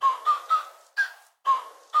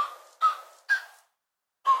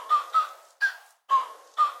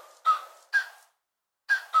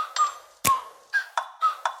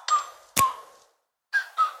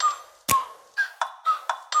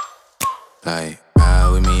Like, ride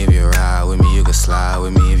with me if you ride with me, you can slide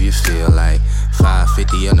with me if you feel like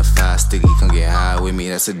 550 on the 5 sticky, come get high with me,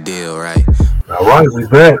 that's a deal, right? All right, we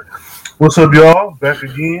back. What's up, y'all? Back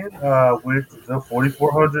again with the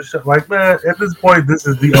 4400 show. Like, man, at this point, this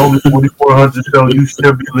is the only 4400 show you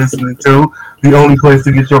should be listening to. The only place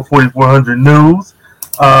to get your 4400 news.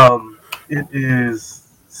 It is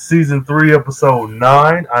season 3, episode 9.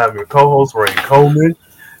 I am your co-host, Ray Coleman,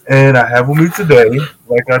 and I have with me today,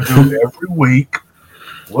 like I do every week.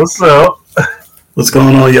 What's up? What's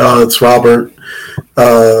going on, y'all? It's Robert,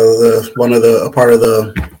 a part of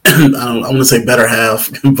the I want to say better half,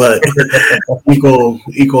 but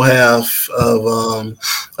equal half of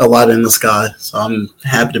A Lot in the Sky. So I'm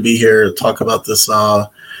happy to be here to talk about this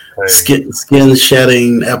skin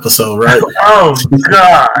shedding episode, right? Oh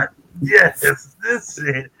God, yes, this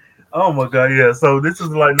shit. Oh my God, yeah. So this is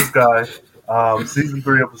Light in the Sky, season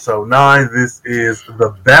 3, episode 9. This is the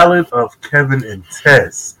Ballad of Kevin and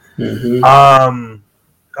Tess. Mm-hmm.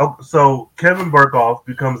 So Kevin Burkhoff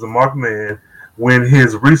becomes a marked man when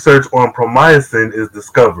his research on promycin is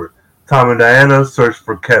discovered. Tom and Diana search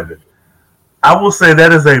for Kevin. I will say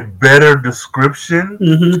that is a better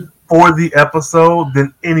description for the episode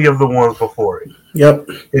than any of the ones before it. Yep.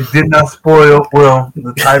 It did not spoil. Well,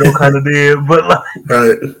 the title kind of did, but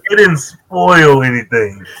Right. It didn't spoil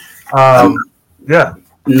anything. Yeah.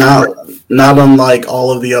 Not unlike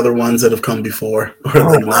all of the other ones that have come before, or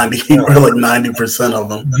like 90% of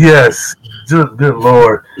them. Yes, good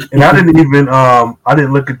Lord. And I didn't even I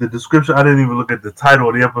didn't look at the description. I didn't even look at the title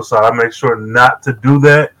of the episode. I made sure not to do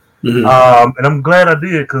that. Mm-hmm. And I'm glad I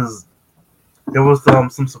did, because there was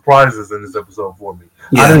some surprises in this episode for me.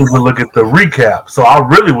 Yeah. I didn't even look at the recap, so I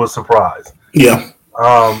really was surprised. Yeah.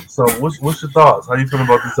 So what's your thoughts? How you feeling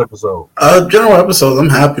about this episode? General episode, I'm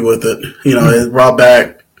happy with it. You know, it brought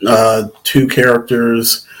back 2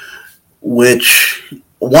 characters,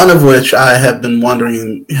 one of which I have been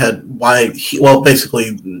wondering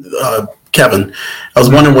basically Kevin. I was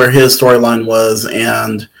wondering where his storyline was,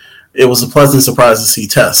 and it was a pleasant surprise to see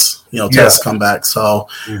Tess. Tess come back. So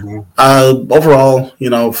overall,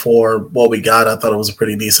 for what we got, I thought it was a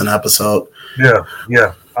pretty decent episode. Yeah,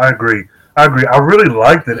 I agree. I really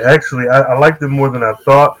liked it, actually. I liked it more than I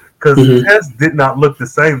thought, because Tess did not look the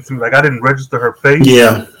same to me. Like, I didn't register her face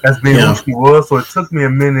as being who she was, so it took me a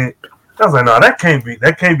minute. I was like, no, that can't be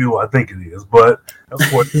what I think it is. But of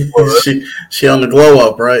course it was. she on the glow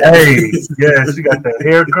up, right? Hey, yeah, she got that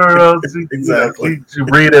hair curl. Exactly. She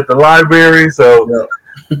read at the library, so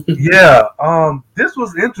yeah. This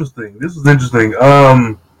was interesting.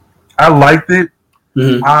 I liked it.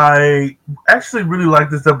 Mm-hmm. I actually really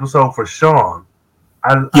liked this episode for Sean.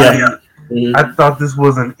 I thought this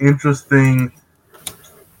was an interesting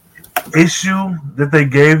issue that they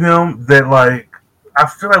gave him. That, like, I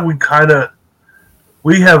feel like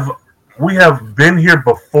we have been here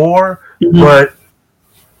before, but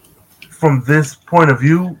from this point of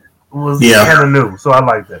view, it was kind of new. So I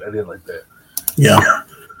like that. I did like that. Yeah,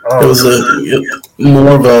 it was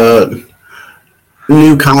more of a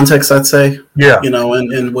new context, I'd say. Yeah,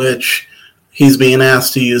 in which he's being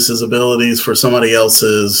asked to use his abilities for somebody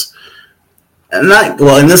else's, and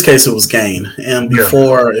in this case it was gain, and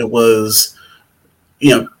before it was,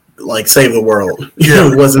 like save the world.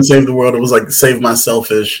 It wasn't save the world. It was like save my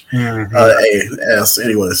selfish ass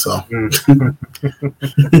anyway. So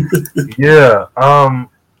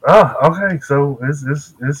okay. So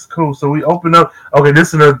it's cool. So we open up. Okay, this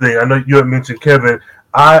is another thing. I know you had mentioned Kevin.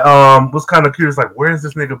 I was kind of curious, like, where's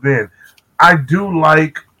this nigga been? I do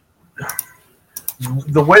like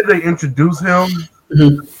the way they introduce him.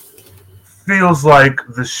 Feels like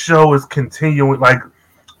the show is continuing. Like,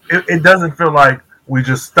 it doesn't feel like we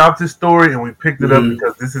just stopped this story and we picked it up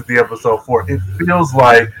because this is the episode 4. It feels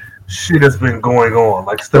like shit has been going on,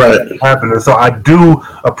 like stuff is happening. So I do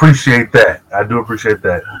appreciate that.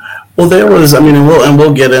 Well, there was,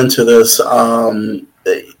 we'll get into this.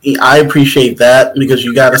 I appreciate that, because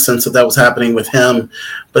you got a sense that was happening with him,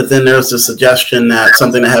 but then there's the suggestion that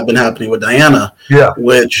something that had been happening with Diana,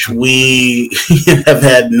 which we have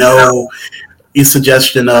had no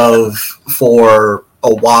suggestion of for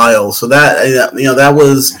a while. So that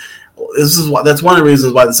that's one of the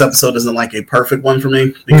reasons why this episode isn't like a perfect one for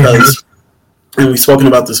me, because and we've spoken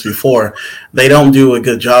about this before, they don't do a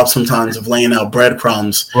good job sometimes of laying out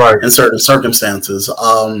breadcrumbs in certain circumstances.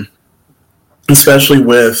 Especially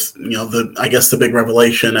with the big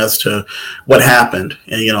revelation as to what happened,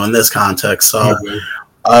 and in this context. So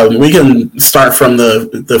we can start from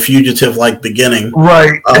the fugitive beginning,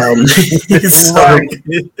 right?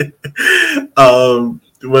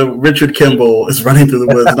 When Richard Kimball is running through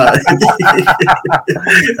the woods,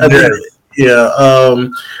 Yeah.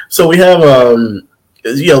 So we have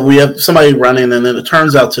we have somebody running, and then it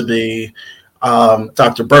turns out to be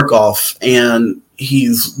Dr. Burkhoff, and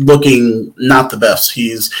he's looking not the best.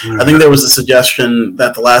 I think there was a suggestion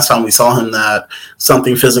that the last time we saw him that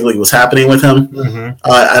something physically was happening with him. Mm-hmm.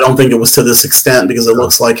 I don't think it was to this extent, because it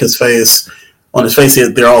looks like on his face,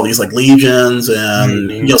 there are all these like lesions,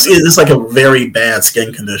 and it's like a very bad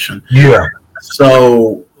skin condition. Yeah.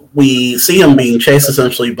 So we see him being chased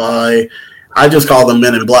essentially by, I just call them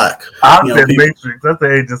Men in Black. Matrix. That's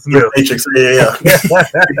the Agent Smith. Matrix, yeah.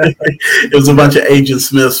 It was a bunch of Agent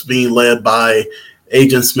Smiths being led by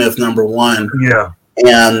Agent Smith #1. Yeah.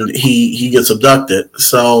 And he gets abducted.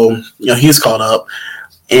 So, he's caught up.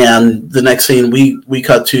 And the next scene we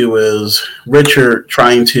cut to is Richard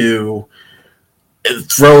trying to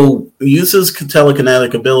uses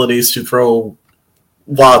telekinetic abilities to throw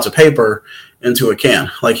wads of paper into a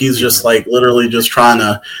can. Like, he's just like literally just trying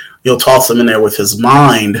to toss them in there with his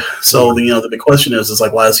mind. So the big question is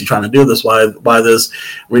like, why is he trying to do this? Why this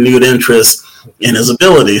renewed interest in his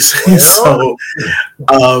abilities? So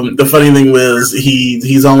the funny thing was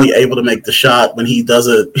he's only able to make the shot when he does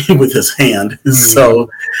it with his hand. Mm-hmm. So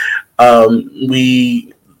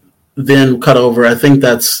we then cut over. I think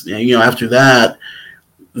that's after that,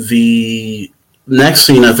 the next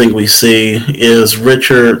scene I think we see is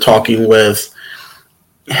Richard talking with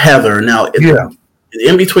Heather. Now,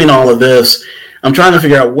 in between all of this, I'm trying to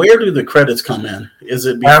figure out, where do the credits come in? Is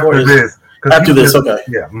it before this? After this, okay.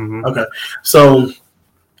 Yeah. Mm-hmm. Okay. So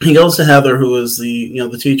he goes to Heather, who is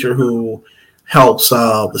the teacher who helps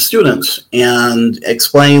the students, and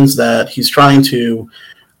explains that he's trying to.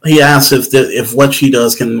 He asks if what she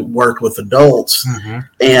does can work with adults, mm-hmm.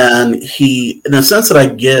 and in a sense that I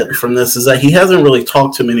get from this, is that he hasn't really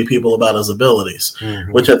talked to many people about his abilities,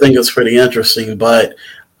 mm-hmm. which I think is pretty interesting. But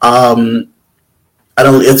I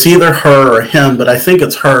don't. It's either her or him, but I think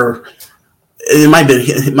it's her. It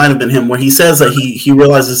might have been him, where he says that he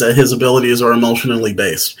realizes that his abilities are emotionally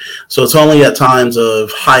based. So it's only at times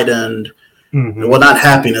of heightened, mm-hmm. well, not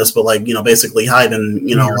happiness, but like basically heightened,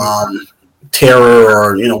 mm-hmm. Terror,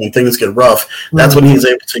 or when things get rough. That's mm-hmm. when he's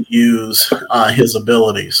able to use his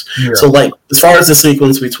abilities. Yeah. So like, as far as the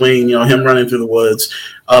sequence between him running through the woods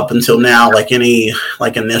up until now, like any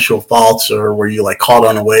like initial thoughts, or were you like caught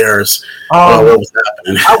unawares what was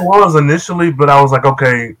happening? I was initially, but I was like,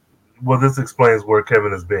 okay, well, this explains where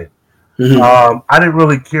Kevin has been. Mm-hmm. I didn't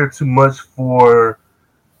really care too much for,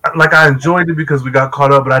 like, I enjoyed it because we got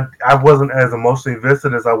caught up, but I wasn't as emotionally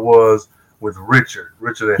invested as I was with Richard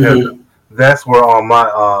and mm-hmm. Heather. That's where all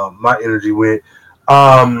my energy went.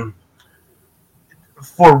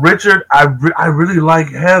 For Richard, I really like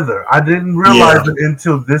Heather. I didn't realize it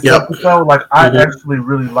until this episode. Like, mm-hmm. I actually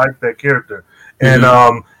really like that character, and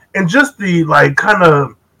mm-hmm. And just the like kind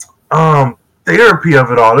of therapy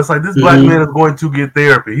of it all. It's like, this mm-hmm. black man is going to get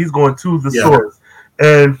therapy. He's going to the source,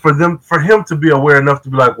 and for him to be aware enough to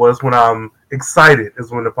be like, well, it's when I'm excited is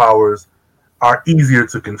when the powers are easier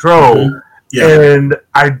to control. Mm-hmm. Yeah. And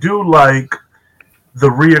I do like the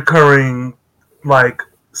reoccurring, like,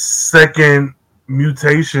 second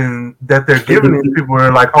mutation that they're giving these people.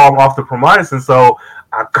 Are like, oh, I'm off the premise, and so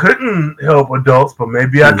I couldn't help adults, but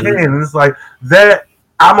maybe mm-hmm. I can. And it's like that.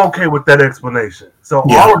 I'm okay with that explanation. So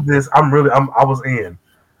all of this, I was in.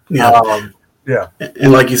 Yeah.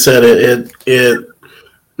 And like you said, it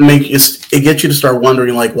gets you to start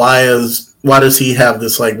wondering, like, why does he have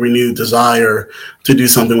this like renewed desire to do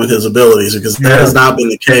something with his abilities? Because that has not been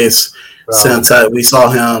the case since we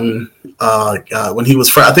saw him when he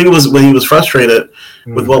was. I think it was when he was frustrated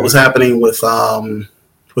mm-hmm. with what was happening with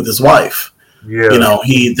his wife. Yeah,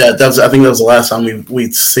 that was. I think that was the last time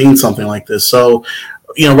we'd seen something like this. So,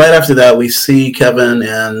 right after that, we see Kevin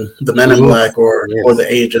and the Men in Black or the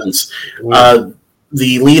agents. Mm-hmm.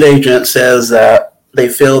 The lead agent says that they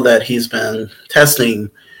feel that he's been testing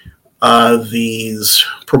these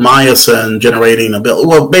Promycin generating ability.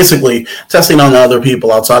 Well, basically testing on other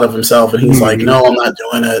people outside of himself, and he's mm-hmm. like, "No, I'm not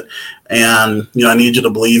doing it, and I need you to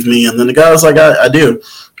believe me." And then the guy's like, "I do,"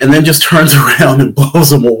 and then just turns around and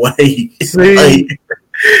blows him away. Like,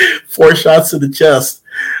 4 shots to the chest.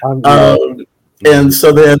 And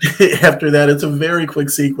so then after that, it's a very quick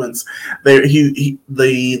sequence. There, the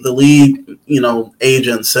lead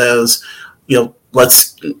agent says,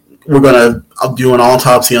 we're going to do an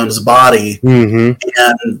autopsy on his body, mm-hmm.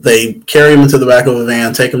 and they carry him into the back of a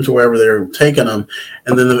van, take him to wherever they're taking him,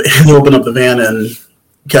 and then they open up the van, and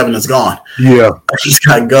Kevin is gone. Yeah. He's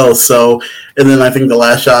got ghosts. So, and then I think the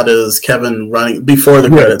last shot is Kevin running, before the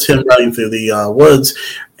credits, him running through the woods,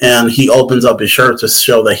 and he opens up his shirt to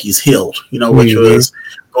show that he's healed, which mm-hmm. was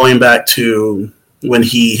going back to when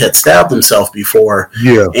he had stabbed himself before.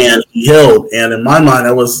 Yeah. And he healed. And in my mind,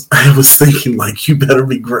 I was thinking, like, you better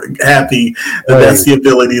be happy that that's the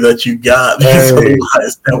ability that you got, because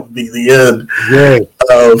otherwise that would be the end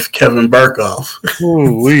of Kevin Burkhoff.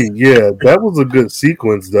 Yeah, that was a good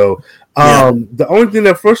sequence, though. The only thing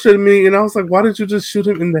that frustrated me, and I was like, why did you just shoot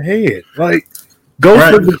him in the head? Like, go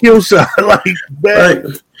for the kill shot. Like that.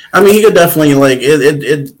 Right. I mean, he could definitely, like,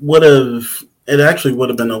 it would have. It actually would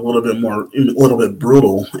have been a little bit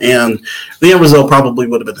brutal, and the end result probably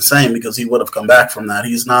would have been the same, because he would have come back from that.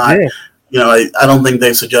 He's not, you know, I don't think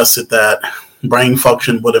they suggested that brain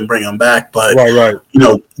function wouldn't bring him back, but you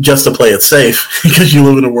know, just to play it safe, because you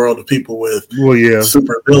live in a world of people with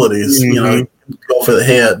super abilities, you know, go for the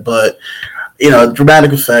head. But you know,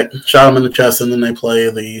 dramatic effect, shot him in the chest, and then they play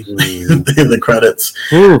the the credits.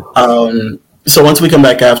 So once we come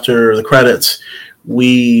back after the credits,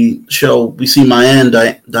 we see Maya and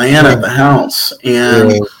Diana at the house,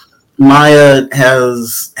 and Maya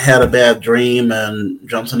has had a bad dream and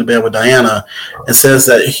jumps into bed with Diana and says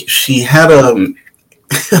that she had a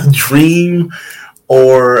dream,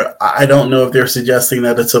 or I don't know if they're suggesting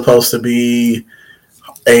that it's supposed to be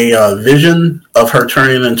a vision of her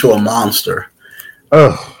turning into a monster.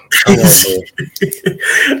 I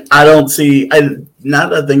don't see. Now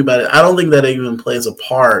that I think about it, I don't think that even plays a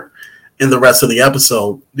part in the rest of the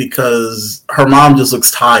episode, because her mom just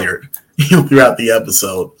looks tired throughout the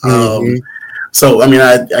episode. So, I mean,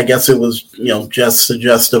 I guess it was, you know, just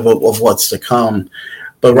suggestive of what's to come.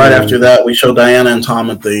 But right after that, we show Diana and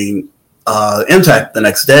Tom at the Intact the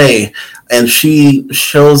next day, and she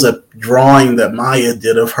shows a drawing that Maya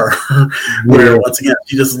did of her, where once again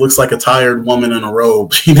she just looks like a tired woman in a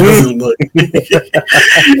robe. She doesn't look.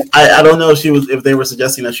 I don't know if they were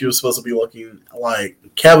suggesting that she was supposed to be looking like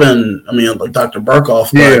Kevin. I mean, like Dr.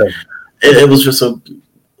 Burkhoff. But it was just a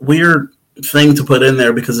weird thing to put in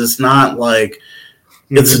there, because it's not like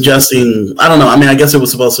it's suggesting. I don't know. I mean, I guess it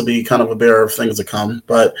was supposed to be kind of a bearer of things to come,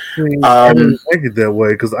 but I didn't take it that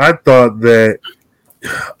way, because I thought that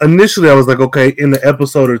initially I was like, okay, in the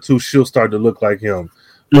episode or two she'll start to look like him.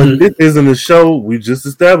 But this isn't a show. We just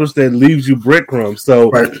established that leaves you breadcrumbs.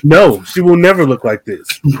 So no, she will never look like this.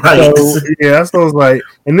 So yeah, so I was like,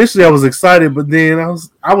 initially I was excited, but then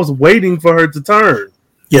I was waiting for her to turn.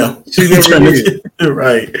 Yeah, she never did.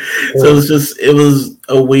 Right. So it was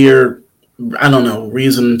a weird, I don't know,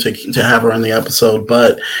 reason to have her in the episode.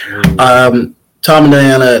 But Tom and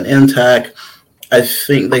Diana at Intact, I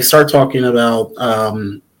think they start talking about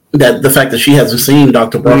that the fact that she hasn't seen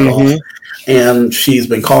Dr. Burkhoff, and she's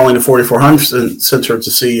been calling the 4400 Center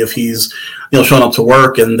to see if he's, you know, showing up to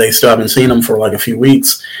work, and they still haven't seen him for like a few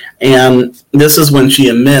weeks. And this is when she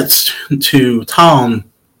admits to Tom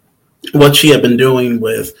what she had been doing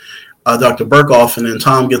with Dr. Burkhoff, and then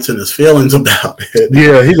Tom gets in his feelings about it.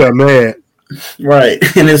 Yeah, he got mad. Right.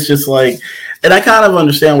 And it's just like, and I kind of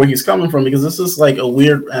understand where he's coming from, because this is like a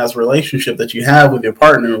weird ass relationship that you have with your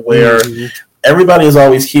partner, where everybody is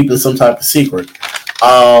always keeping some type of secret.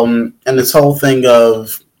 And this whole thing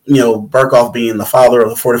of, you know, Burkhoff being the father of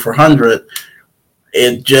the 4400,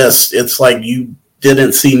 it's like you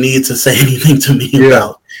didn't see need to say anything to me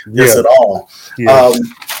about this at all.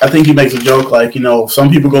 I think he makes a joke like, you know, some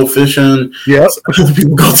people go fishing, other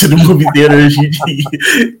people go to the movie theaters,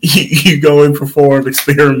 you go and perform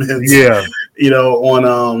experiments, you know,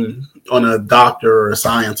 on a doctor or a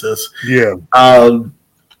scientist. And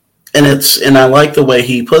I like the way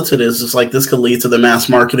he puts it, is just like, this could lead to the mass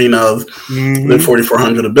marketing of the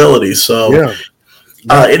 4400 abilities. So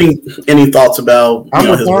any thoughts about, I'm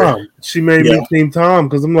with Tom. She made me team Tom,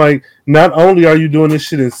 because I'm like, not only are you doing this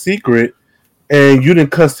shit in secret, and you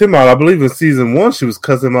didn't cuss him out. I believe in season 1 she was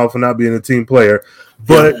cussing him out for not being a team player.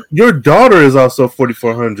 But your daughter is also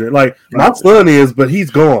 4400. Like, my son is, but he's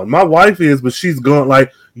gone. My wife is, but she's gone.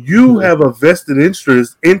 Like, you have a vested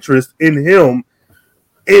interest in him.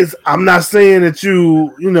 I'm not saying that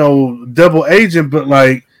you know, double agent, but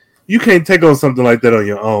like, you can't take on something like that on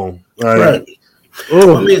your own. Like,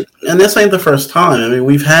 I mean, and this ain't the first time. I mean,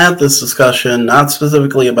 we've had this discussion, not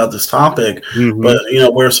specifically about this topic, but, you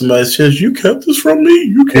know, where somebody says, you kept this from me,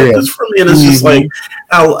 you kept this from me. And it's just like,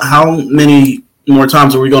 how many more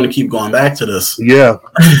times are we going to keep going back to this?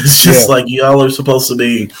 It's just like, y'all are supposed to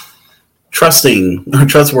be trusting or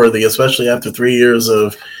trustworthy, especially after 3 years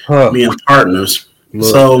of being partners.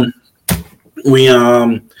 So we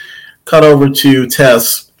cut over to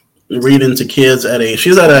Tess reading to kids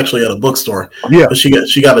she's actually at a bookstore, but she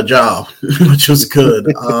got a job, which was good.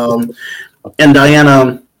 And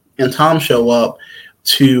Diana and Tom show up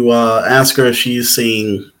to ask her if she's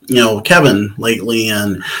seen Kevin lately,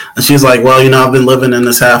 and she's like, well, I've been living in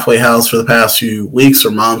this halfway house for the past few weeks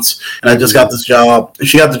or months, and I just got this job.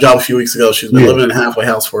 She got the job a few weeks ago. She's been living in a halfway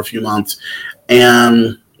house for a few months,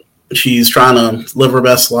 and she's trying to live her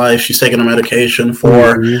best life. She's taking her medication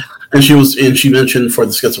for, and she mentioned for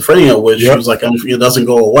the schizophrenia, which she was like, it doesn't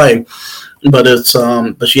go away, but it's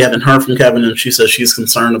but she hadn't heard from Kevin, and she says she's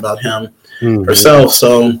concerned about him herself.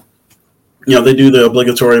 So, they do the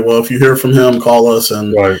obligatory, well, if you hear from him, call us,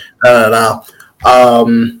 and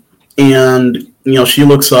and she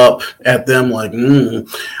looks up at them like,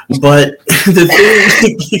 but the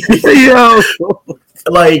thing,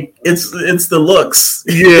 like it's the looks,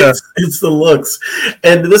 it's the looks,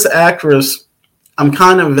 and this actress, I'm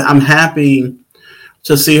happy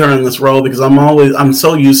to see her in this role because I'm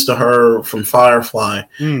so used to her from Firefly,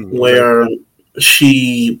 where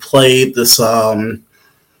she played this.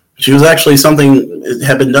 She was actually something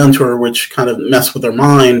had been done to her, which kind of messed with her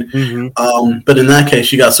mind. But in that case,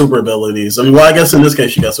 she got super abilities. I mean, well, I guess in this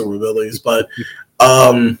case, she got super abilities, but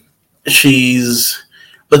she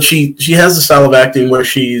has a style of acting where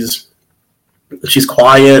she's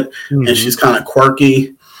quiet and she's kind of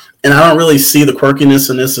quirky. And I don't really see the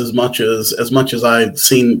quirkiness in this as much as I've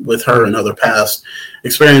seen with her in other past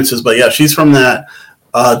experiences. But yeah, she's from that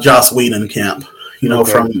Joss Whedon camp,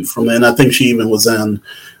 from and I think she even was in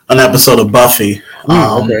an episode of Buffy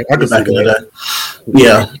back in the day.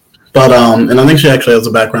 Yeah, but and I think she actually has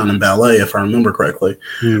a background in ballet, if I remember correctly.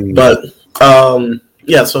 But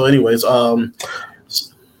yeah. So, anyways, one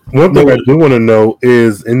thing I do want to know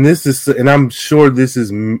is, and I'm sure this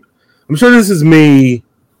is me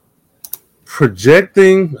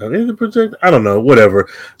projecting. Is it project? I don't know. Whatever.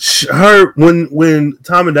 Her when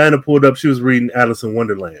Tom and Diana pulled up, she was reading Alice in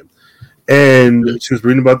Wonderland. And she was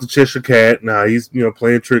reading about the Cheshire Cat. Now he's,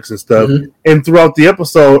 playing tricks and stuff. And throughout the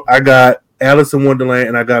episode, I got Alice in Wonderland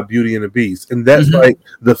and I got Beauty and the Beast. And that's like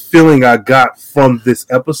the feeling I got from this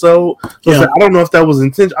episode. So I don't know if that was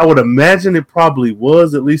intentional. I would imagine it probably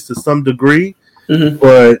was, at least to some degree.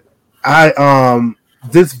 But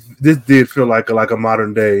this did feel like a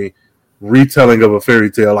modern day retelling of a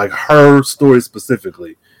fairy tale, like her story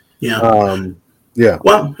specifically. Yeah.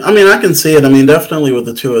 Well, I mean, I can see it. I mean, definitely with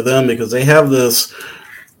the two of them, because they got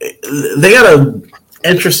an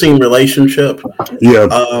interesting relationship. Yeah.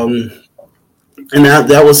 And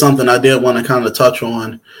that was something I did want to kind of touch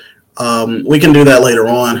on. We can do that later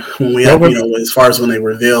on when we have, as far as when they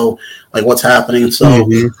reveal like what's happening. So,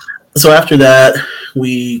 so after that,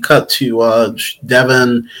 we cut to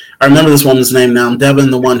Devin. I remember this woman's name now.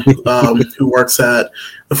 Devin, the one who works at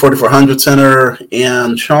the 4400 Center,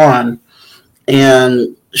 and Sean.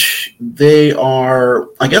 And they are,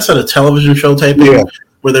 I guess, at a television show taping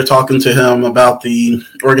where they're talking to him about the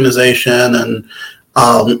organization and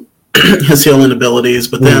his healing abilities.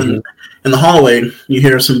 But then in the hallway, you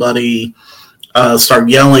hear somebody start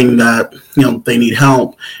yelling that, they need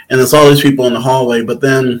help. And there's all these people in the hallway. But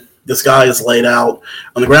then this guy is laid out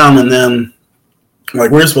on the ground, and then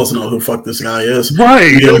we're supposed to know who the fuck this guy is.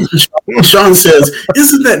 Right. Sean says,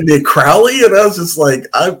 isn't that Nick Crowley? And I was just like,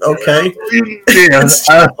 okay.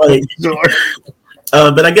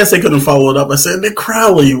 But I guess they couldn't follow it up. I said, Nick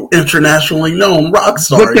Crowley, internationally known rock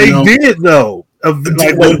star. But they did, though.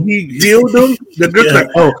 When he dealed them,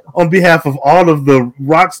 on behalf of all of the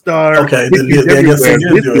rock stars. Okay, then I guess they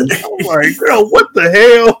did do it. I'm like, girl, what the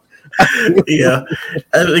hell? Yeah,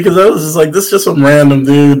 because I was just like, this is just some random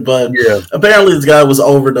dude, but apparently this guy was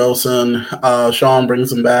overdosing. Sean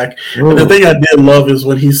brings him back. And the thing I did love is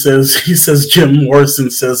when he says Jim Morrison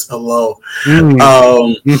says hello.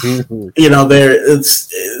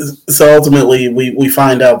 So ultimately we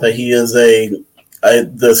find out that he is the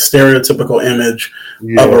stereotypical image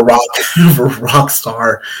of a rock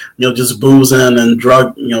star, just boozing and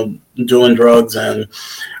doing drugs, and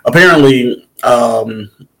apparently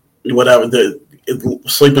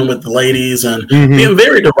sleeping with the ladies and being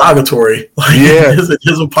very derogatory.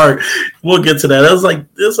 There's a part, we'll get to that. I was like,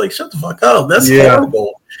 shut the fuck up. That's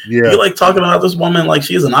horrible. You're like talking about this woman like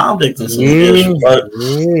she's an object and some shit, but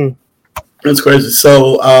it's crazy.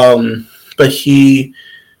 So, but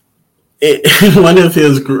one of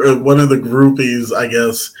the groupies, I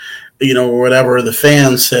guess, or whatever, the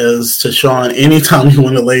fan says to Sean, anytime you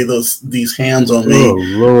want to lay these hands on me,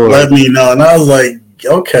 let me know. And I was like,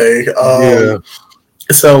 okay.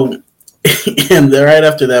 So, and right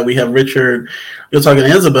after that, we have Richard. You're talking to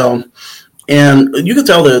Isabel, and you could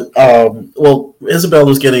tell that. Isabel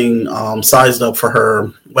was getting sized up for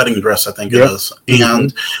her wedding dress, I think it is,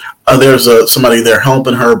 and there's somebody there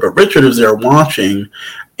helping her, but Richard is there watching,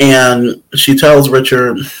 and she tells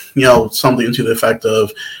Richard, something to the effect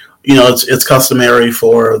of, it's customary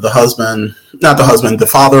for the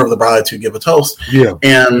father of the bride to give a toast. Yeah.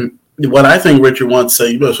 And what I think Richard wants to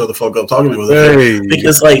say, you better shut the fuck up talking to me with it.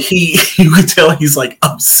 Because like you could tell he's like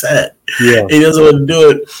upset. Yeah. He doesn't want to do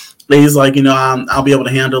it. And he's like, I'll be able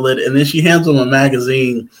to handle it. And then she hands him a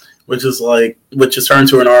magazine, which is turned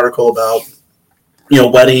to an article about,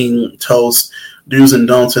 wedding toast, do's and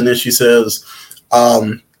don'ts. And then she says,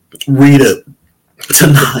 read it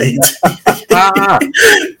tonight.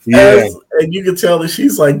 And you can tell that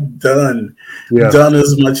she's like done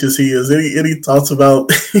as much as he is. Any thoughts about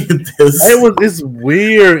this? It's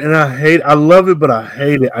weird, and I love it, but I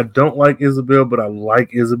hate it. I don't like Isabel, but I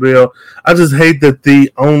like Isabel. I just hate that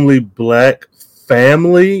the only black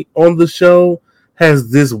family on the show has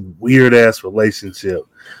this weird ass relationship.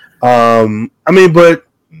 But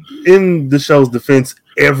in the show's defense,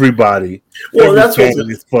 everybody. That's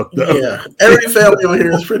what's fucked up. Yeah, every family on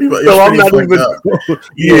here is pretty much. So I'm not even.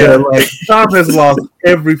 Like Tom has lost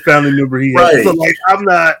every family member he has. Right. So like I'm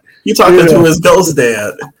not. He's talking to his ghost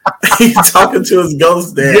dad. He's talking to his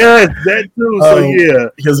ghost dad. Yeah, that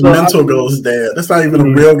too. His mental ghost dad. That's not even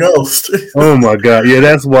a real ghost. Oh my god, yeah,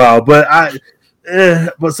 that's wild. But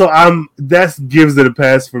that gives it a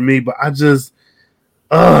pass for me. But I just.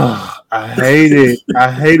 I hate it.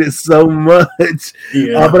 I hate it so much.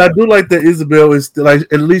 Yeah. But I do like that Isabel is still, like,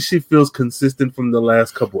 at least she feels consistent from the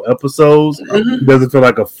last couple episodes. Mm-hmm. Doesn't feel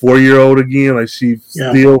like a 4-year-old again. Like she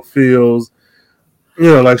still feels,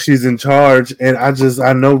 like she's in charge. And I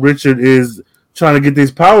know Richard is trying to get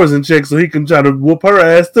these powers in check so he can try to whoop her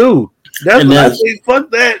ass too. That's what I think.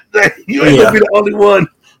 Fuck that. You ain't gonna be the only one.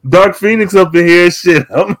 Dark Phoenix up in here, shit.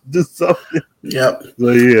 I'm gonna do something. Yep.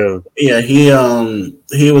 So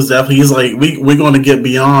he was definitely. He's like, we're going to get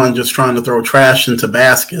beyond just trying to throw trash into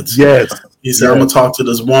baskets. Yes. He said, I'm gonna talk to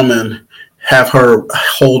this woman, have her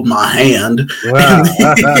hold my hand. Wow.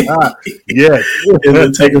 Yes. And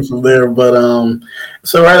then take it from there. But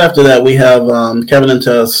so right after that, we have Kevin and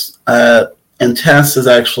Tess. And Tess is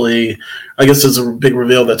actually, I guess it's a big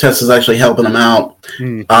reveal that Tess is actually helping him out.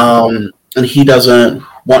 Mm-hmm. And he doesn't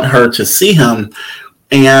want her to see him.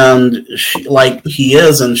 And she, like he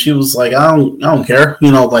is, and she was like, I don't care,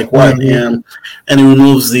 like what? Mm-hmm. And he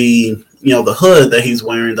removes the the hood that he's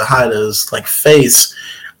wearing to hide his like face,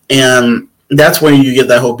 and that's where you get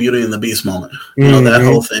that whole Beauty and the Beast moment, that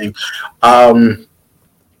whole thing.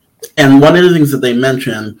 And one of the things that they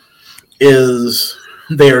mention is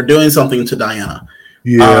they are doing something to Diana.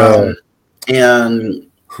 Yeah. And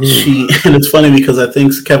it's funny because I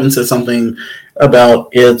think Kevin said something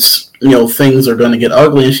about things are going to get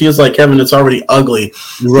ugly, and she was like, Kevin, it's already ugly.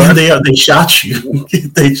 Right. They shot you.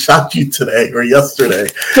 They shot you today or yesterday.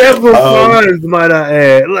 Several times, might I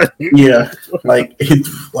add. Yeah, like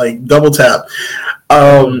double tap.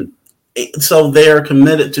 So they are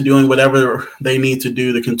committed to doing whatever they need to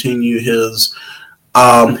do to continue his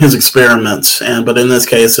experiments, but in this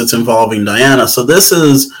case, it's involving Diana. So this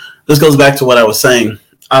goes back to what I was saying.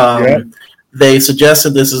 They suggested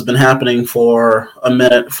this has been happening for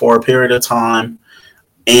a period of time,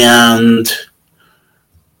 and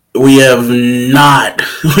we have not,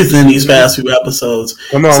 within these past few episodes,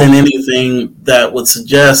 seen anything that would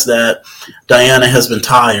suggest that Diana has been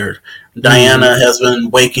tired. Diana has been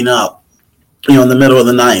waking up, in the middle of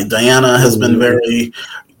the night. Diana has been very,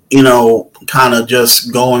 kind of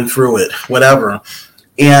just going through it, whatever.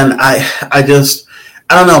 And I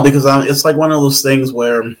don't know, because it's like one of those things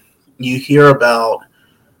where you hear about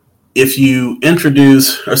if you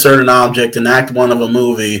introduce a certain object in Act 1 of a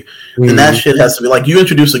movie, then that shit has to be like you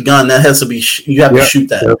introduce a gun, that has to be you have to shoot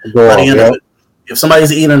that. By the end of it. If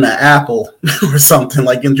somebody's eating an apple or something,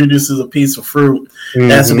 like introduces a piece of fruit, it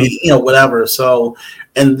has to be whatever. So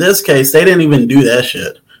in this case, they didn't even do that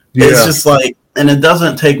shit. Yeah. It's just like, and it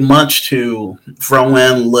doesn't take much to throw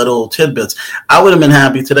in little tidbits. I would have been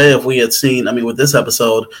happy today if we had seen, with this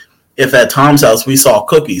episode, if at Tom's house we saw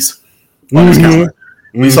cookies on his counter.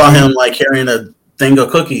 We saw him like carrying a thing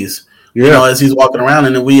of cookies, as he's walking around,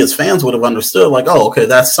 and then we as fans would have understood, like, oh, okay,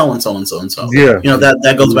 that's so and so and so and so. Yeah,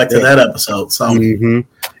 that goes back to that episode. So,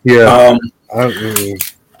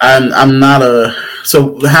 I'm not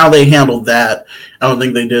so how they handled that, I don't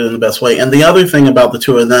think they did it in the best way. And the other thing about the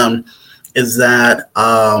two of them is that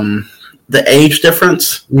the age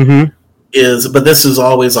difference but this is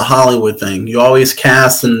always a Hollywood thing. You always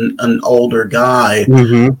cast an older guy,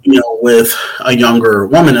 with a younger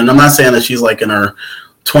woman. And I'm not saying that she's like in her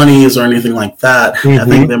 20s or anything like that. I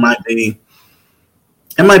think it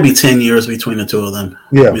might be 10 years between the two of them.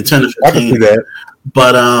 Yeah, 10 to 15. I can see that.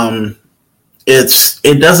 But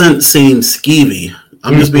it doesn't seem skeevy.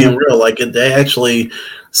 I'm just being real. Like they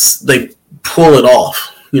pull it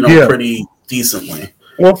off. pretty decently.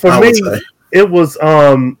 Well, for me, it was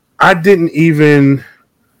I didn't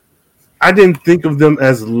think of them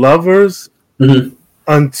as lovers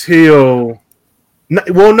until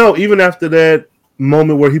even after that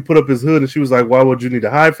moment where he put up his hood and she was like, why would you need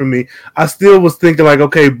to hide from me? I still was thinking like,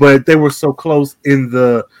 okay, but they were so close in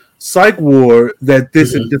the psych ward that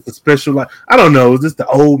this is just a special, like, I don't know, is this the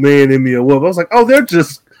old man in me or what? I was like, oh, they're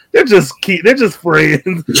just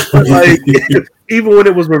friends. Like, even when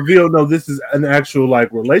it was revealed, no, this is an actual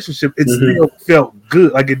like relationship, it still felt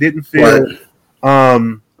good. Like, it didn't feel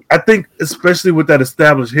I think especially with that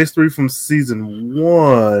established history from season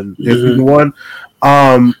one,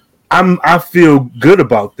 I feel good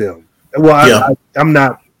about them. Well, I'm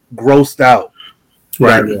not grossed out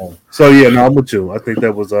right now. So I'm with you. I think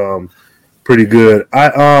that was pretty good.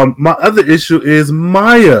 My other issue is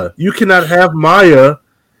Maya. You cannot have Maya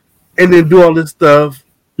and then do all this stuff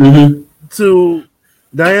to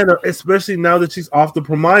Diana, especially now that she's off the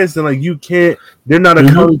premise, and like you can't. They're not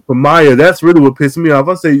accounting for Maya. That's really what pissed me off.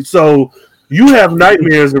 I say, so you have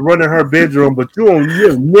nightmares of running her bedroom, but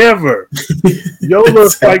you never, your little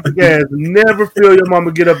psychic ass never feel your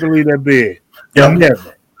mama get up and leave that bed.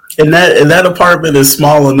 Never. And that apartment is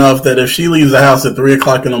small enough that if she leaves the house at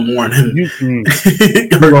 3:00 in the morning,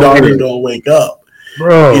 her daughter don't wake up,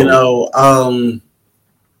 bro.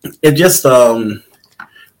 It just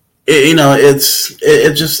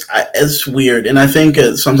it's weird, and I think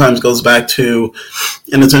it sometimes goes back to,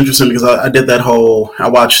 and it's interesting because I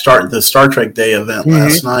watched the Star Trek Day event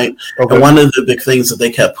last night, and one of the big things that they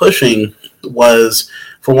kept pushing was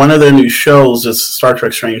for one of their new shows, this Star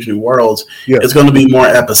Trek Strange New Worlds, it's going to be more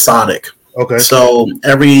episodic. Okay. So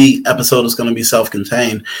every episode is going to be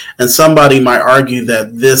self-contained. And somebody might argue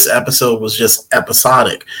that this episode was just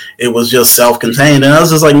episodic. It was just self-contained. And I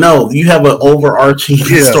was just like, no, you have an overarching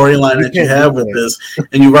storyline that you have with this.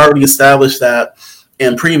 And you've already established that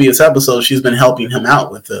in previous episodes, she's been helping him out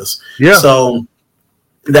with this. Yeah. So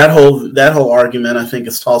that whole argument, I think,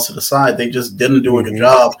 is tossed to the side. They just didn't do a good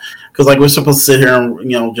job. Because, like, we're supposed to sit here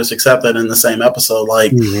and, just accept that in the same episode.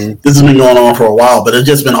 Like, this has been going on for a while, but it's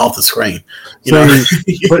just been off the screen.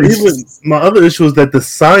 But even my other issue is that the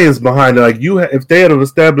science behind it, like, if they had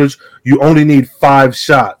established you only need 5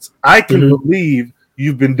 shots, I can believe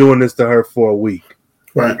you've been doing this to her for a week.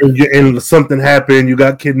 Right. And something happened, you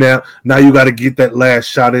got kidnapped, now you got to get that last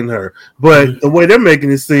shot in her. But the way they're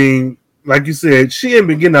making it seem, like you said, she ain't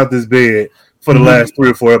been getting out this bed for the last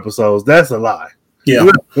 3 or 4 episodes. That's a lie. Yeah.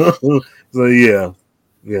 So yeah.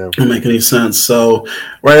 Doesn't make any sense. So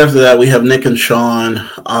right after that, we have Nick and Sean,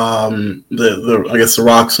 the I guess the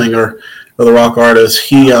rock singer or the rock artist.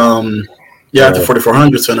 He at the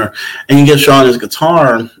 4400 Center, and you get Sean his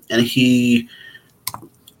guitar, and he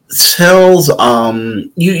tells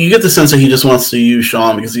you get the sense that he just wants to use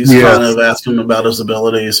Sean because he's kind of asking him about his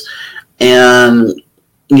abilities, and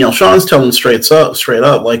Sean's telling him straight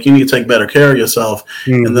up, like, you need to take better care of yourself.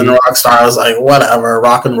 And then the rock star is like, whatever,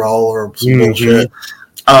 rock and roll or some bullshit.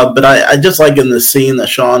 But I just like in the scene that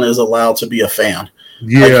Sean is allowed to be a fan.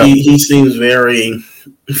 Yeah. Like he seems very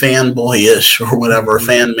fanboyish or whatever,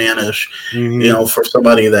 fan-manish, for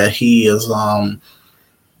somebody that he is,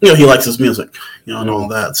 he likes his music, and all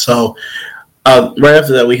that. So right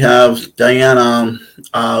after that, we have Diana,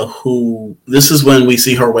 who this is when we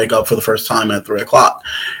see her wake up for the first time at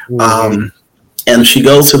 3:00. And she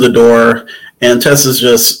goes to the door, and Tess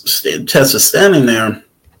is standing there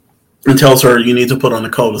and tells her, you need to put on the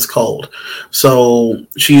coat, it's cold. So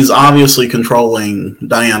she's obviously controlling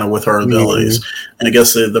Diana with her abilities, and I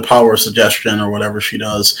guess the power of suggestion or whatever she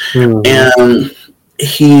does. And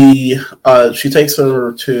she takes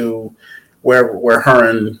her to where her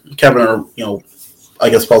and Kevin are, I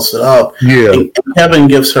guess posted up. Yeah. And Kevin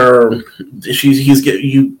gives her,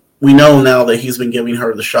 we know now that he's been giving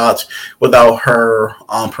her the shots without her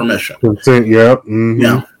permission. Yeah.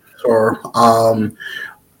 Yeah.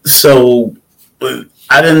 So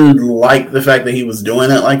I didn't like the fact that he was doing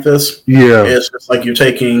it like this. Yeah. It's just like you're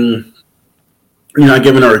not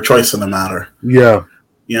giving her a choice in the matter. Yeah.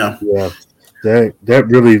 Yeah. Yeah. That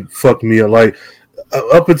really fucked me up. Like,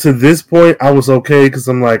 up until this point, I was okay because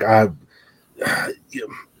I'm like,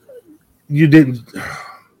 you didn't.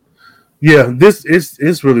 Yeah, this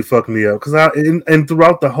is really fucking me up because and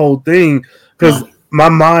throughout the whole thing, because my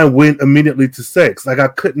mind went immediately to sex. Like, I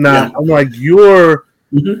could not. I'm like, you're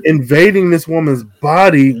invading this woman's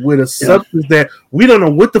body with a substance that we don't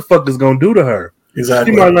know what the fuck is gonna do to her.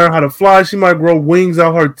 Exactly. She might learn how to fly. She might grow wings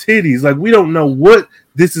out her titties. Like, we don't know what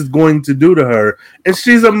this is going to do to her. And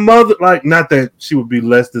she's a mother, like, not that she would be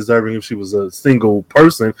less deserving if she was a single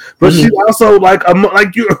person, but she's also like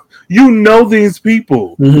you know these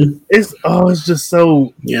people. It's just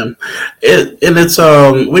so it's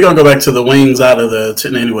we're gonna go back to the wings out of the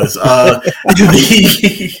anyways.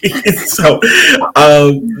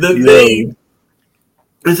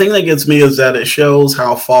 The thing that gets me is that it shows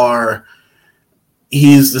how far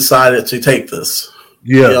he's decided to take this.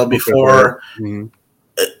 Yeah, you know, before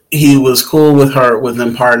he was cool with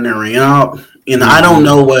them partnering up, and I don't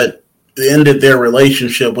know what ended their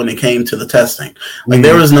relationship when it came to the testing. Like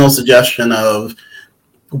there was no suggestion of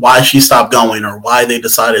why she stopped going or why they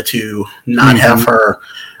decided to not have her.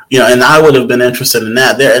 You know, and I would have been interested in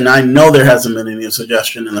that there, and I know there hasn't been any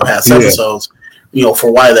suggestion in the past episodes, you know,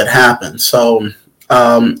 for why that happened. So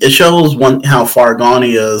it shows how far gone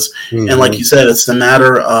he is, and like you said, it's a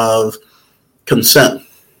matter of consent.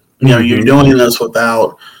 You know, you're doing this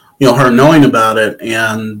without, you know, her knowing about it,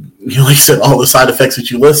 and you know, like you said, all the side effects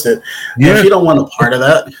that you listed. Yeah. If you don't want a part of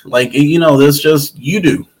that, like, you know, there's just you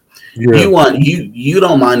do. Yeah. You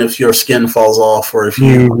don't mind if your skin falls off or if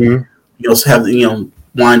you have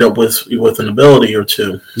wind up with an ability or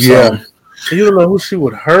two. So, yeah. You don't know who she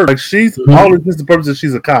would hurt. Like she's all intents and purposes,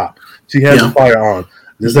 she's a cop. She has a firearm.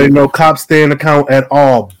 This ain't no cop stand account at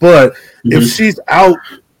all. But if she's out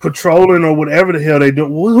patrolling or whatever the hell they do,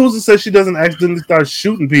 who's to say she doesn't accidentally start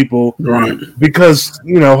shooting people because,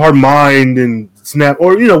 you know, her mind and snap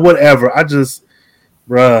or, you know, whatever. This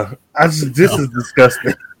is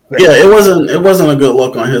disgusting. Yeah, it wasn't a good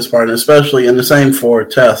look on his part, especially, and the same for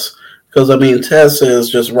Tess. Because, I mean, Tess is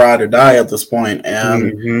just ride or die at this point,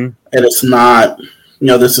 and it's not, you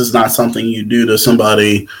know, this is not something you do to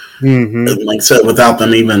somebody, like I said, without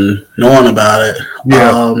them even knowing about it.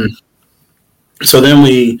 Yeah. So then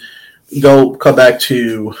we cut back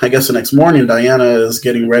to, I guess, the next morning. Diana is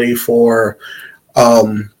getting ready for,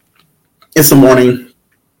 it's the morning,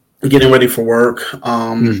 getting ready for work,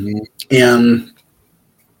 and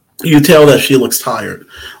you tell that she looks tired.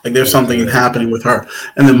 Like there's something happening with her.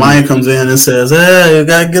 And then Maya comes in and says, hey, you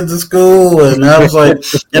got to get to school. And I was like,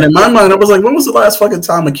 and in my mind, I was like, when was the last fucking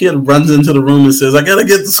time a kid runs into the room and says, I got to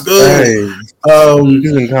get to school? Hey,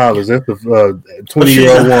 she's in college. That's a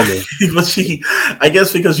 20-year-old woman. But I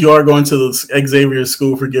guess because you are going to the Xavier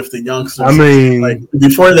School for Gifted Youngsters. I mean, like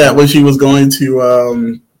before that, when she was going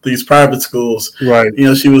to, these private schools, right? You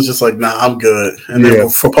know, she was just like, "Nah, I'm good." And then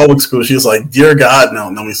for public school, she was like, "Dear God, no,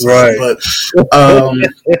 me sorry." Right. But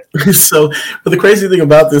but the crazy thing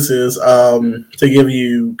about this is, to give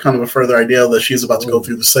you kind of a further idea that she's about to go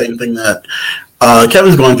through the same thing that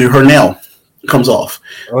Kevin's going through. Her nail comes off,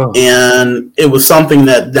 and it was something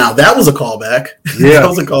that that was a callback. Yeah, that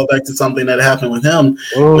was a callback to something that happened with him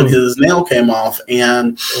when his nail came off,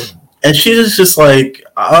 and she was just like,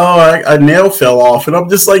 oh, a nail fell off. And I'm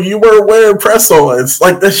just like, you weren't wearing press-ons.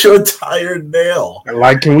 Like, that's your entire nail.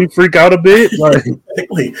 Like, can we freak out a bit? Like,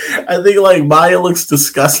 exactly. I think, like, Maya looks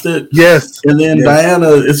disgusted. Yes. And then Diana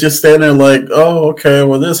is just standing there like, oh, okay,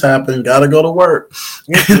 well, this happened. Got to go to work.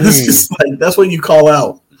 And it's just like, that's what you call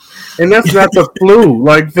out. And that's not the flu.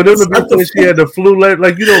 Like, for them to be saying she had the flu,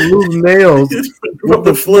 like, you don't lose nails with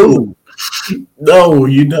the flu. No,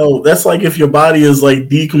 you don't. That's like if your body is like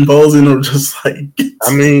decomposing or just like.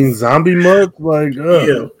 I mean, zombie mud, like.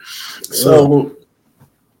 Yeah. So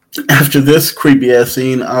after this creepy ass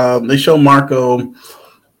scene, they show Marco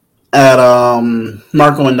and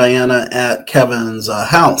Diana at Kevin's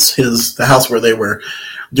house, the house where they were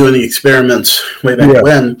doing the experiments way back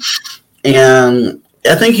when, and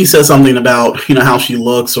I think he said something about, you know, how she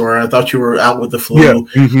looks, or I thought you were out with the flu. Yeah.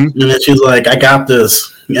 And then she's like, I got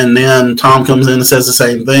this. And then Tom comes in and says the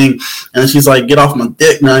same thing. And she's like, get off my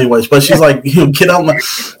dick now anyways. But she's like, get out my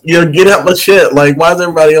shit. Like, why is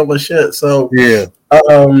everybody on my shit? So,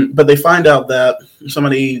 but they find out that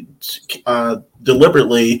somebody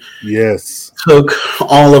deliberately took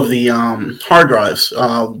all of the hard drives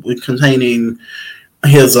containing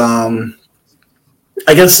his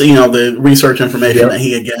I guess, you know, the research information that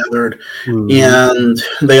he had gathered. And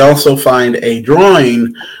they also find a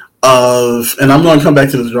drawing of, and I'm going to come back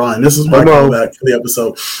to this drawing. This is my comeback to the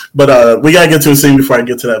episode. But we got to get to a scene before I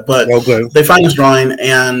get to that. But they find this drawing,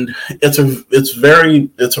 and it's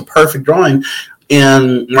a perfect drawing.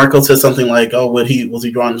 And Marco says something like, oh, was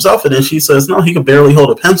he drawing himself? And then she says, no, he could barely hold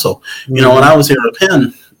a pencil. You know, when I was here, a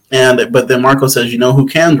pen. But then Marco says, you know who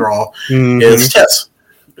can draw is Tess.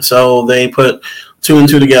 So they put 2 and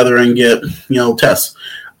 2 together and get, you know, Tess.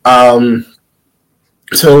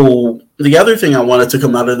 So the other thing I wanted to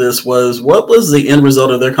come out of this was, what was the end result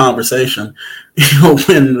of their conversation?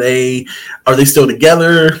 When are they still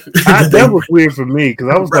together? That was weird for me because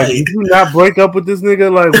I was like, did you not break up with this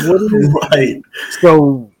nigga? Like, what is this? Right.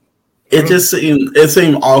 So it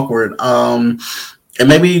seemed awkward. And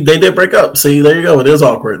maybe they did break up. See, there you go. It is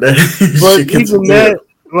awkward. But even that,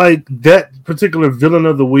 like that particular villain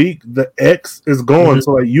of the week, the ex is gone.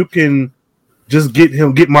 So like you can just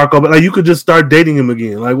get Marco, but like you could just start dating him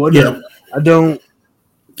again. Like what? Yeah.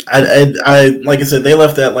 I like I said, they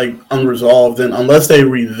left that like unresolved, and unless they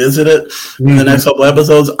revisit it in the next couple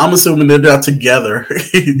episodes, I'm assuming they're not together.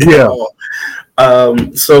 Yeah.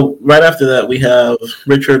 So right after that, we have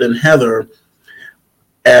Richard and Heather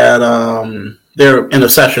at they're in a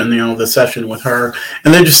session, the session with her,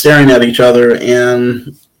 and they're just staring at each other,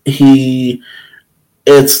 and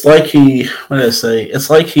it's like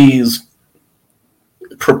he's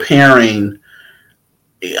preparing,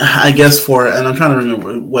 I guess, and I'm trying to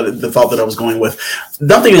remember what the thought that I was going with.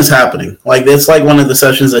 Nothing is happening. Like, it's like one of the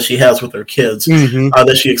sessions that she has with her kids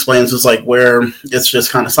that she explains is like where it's just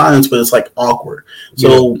kind of silence, but it's like awkward.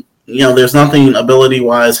 So, there's nothing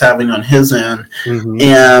ability-wise happening on his end.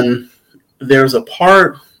 And there's a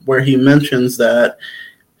part where he mentions that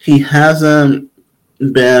he hasn't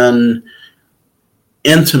been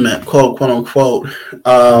intimate, quote unquote,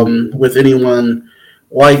 with anyone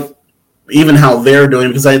like even how they're doing,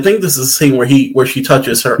 because I think this is a scene where she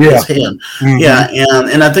touches his hand.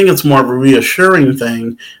 And I think it's more of a reassuring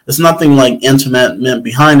thing. It's nothing like intimate meant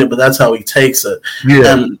behind it, but that's how he takes it.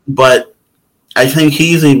 But I think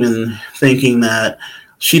he's even thinking that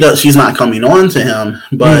she's not coming on to him,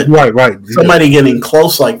 but somebody getting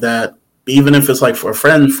close like that, even if it's like for a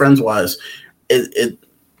friends wise, that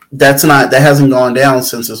hasn't gone down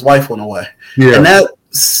since his wife went away. And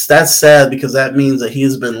that's sad, because that means that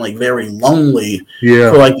he's been like very lonely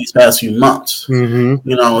for like these past few months.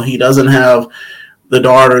 He doesn't have the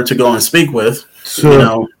daughter to go and speak with,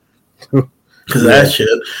 because of that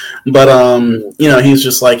shit. But he's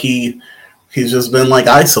just like he's just been like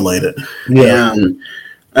isolated, and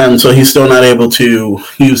so he's still not able to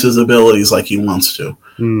use his abilities like he wants to.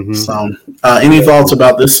 So, any thoughts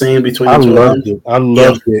about this scene between the two of them? I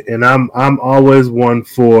loved it, and I'm always one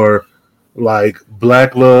for like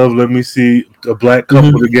black love. Let me see a black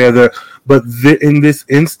couple together. But in this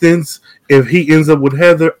instance, if he ends up with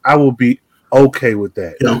Heather, I will be okay with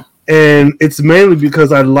that. And it's mainly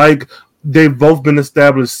because I like they've both been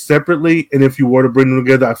established separately, and if you were to bring them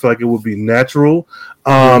together, I feel like it would be natural.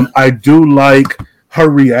 I do like her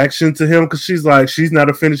reaction to him, because she's not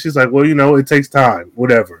offended. She's like, well, it takes time,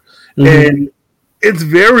 whatever. And it's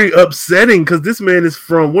very upsetting because this man is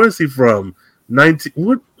from, where is he from? What's he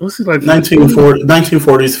like?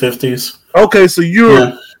 1940s, 50s. Okay, so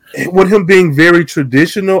you're with him being very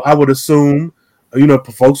traditional. I would assume,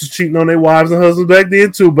 folks was cheating on their wives and husbands back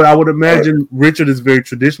then too. But I would imagine Richard is very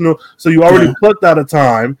traditional. So you already plucked out of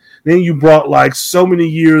time. Then you brought like so many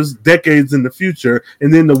years, decades in the future,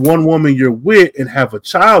 and then the one woman you're with and have a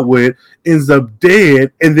child with ends up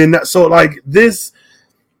dead. And then this.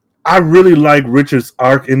 I really like Richard's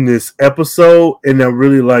arc in this episode, and I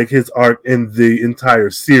really like his arc in the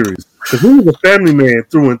entire series. Because he was a family man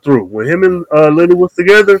through and through. When him and Lily was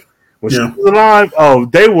together, when she was alive,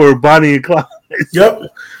 they were Bonnie and Clyde.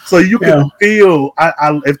 So you can feel,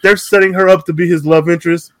 if they're setting her up to be his love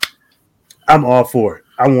interest, I'm all for it.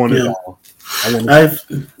 I want it all.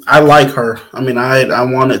 I like her. I mean, I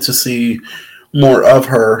wanted to see more of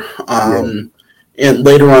her. And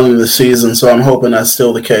later on in the season, so I'm hoping that's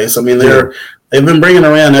still the case. I mean, they've been bringing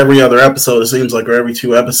her in every other episode, it seems like, or every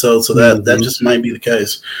 2 episodes, so that just might be the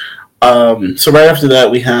case. So right after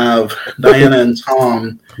that, we have Diana and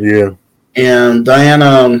Tom. And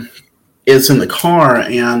Diana is in the car,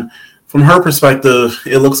 and from her perspective,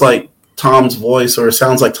 it looks like Tom's voice, or it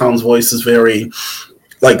sounds like Tom's voice is very,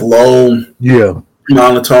 like, low,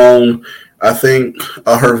 monotone. I think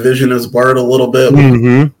her vision is blurred a little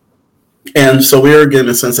bit. And so we are getting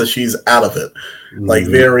a sense that she's out of it, like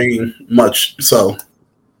very much so.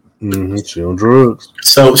 She on drugs.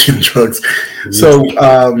 So she on drugs. So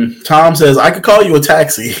Tom says, "I could call you a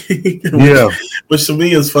taxi." Which to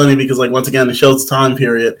me is funny because, like, once again, it shows the time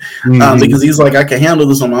period. Because he's like, "I can handle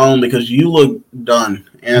this on my own because you look done."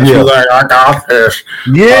 And she's like, "I got this."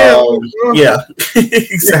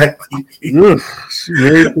 Exactly. She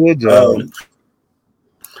made a good job.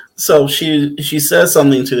 So she says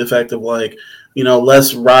something to the effect of like,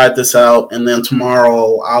 let's ride this out, and then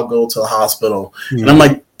tomorrow I'll go to the hospital. And I'm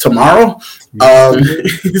like, tomorrow?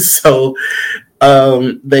 So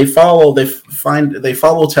they follow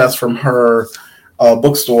tests from her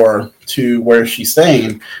bookstore to where she's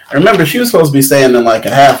staying. And remember, she was supposed to be staying in like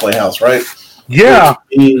a halfway house, right? Yeah.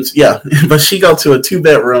 Means, yeah. But she go to a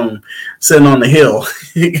 2-bedroom sitting on the hill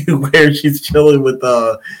where she's chilling with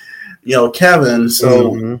Kevin.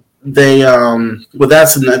 So they well,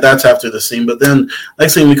 that's after the scene. But then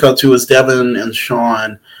next thing we cut to is Devin and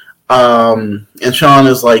Sean. And Sean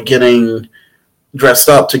is like getting dressed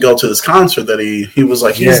up to go to this concert that he was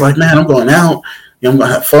like, man, I'm going out. I'm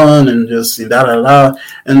gonna have fun and just da da da.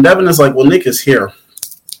 And Devin is like, well, Nick is here,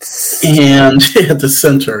 and at the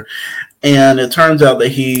center, and it turns out that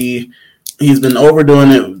he's been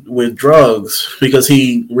overdoing it with drugs because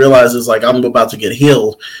he realizes like I'm about to get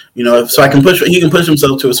healed, so he can push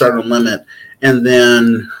himself to a certain limit, and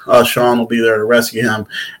then Sean will be there to rescue him.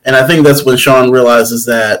 And I think that's when Sean realizes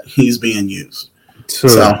that he's being used.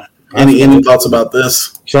 So any thoughts about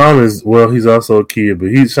this? Sean is he's also a kid,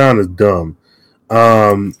 but Sean is dumb.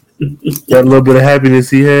 That little bit of happiness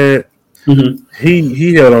he had,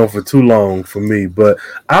 he held on for too long for me. But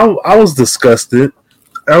I was disgusted.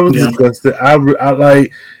 Disgusted. I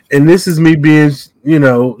like, and this is me being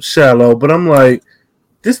shallow, but I'm like,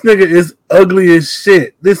 this nigga is ugly as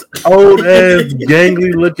shit. This old ass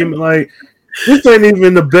gangly looking, like, this ain't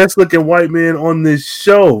even the best looking white man on this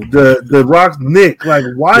show. The Rock's Nick. Like,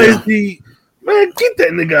 why is he? Man, get that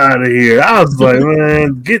nigga out of here. I was like,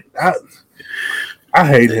 man, get out. I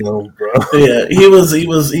hate him, bro. Yeah, he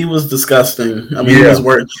was disgusting. I mean, he was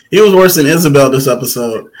worse than Isabel this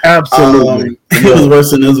episode. Absolutely. He was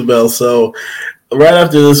worse than Isabel. So right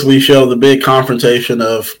after this, we show the big confrontation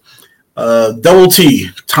of Double T,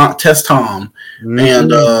 Test Tom, and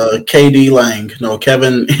KD Lang. No,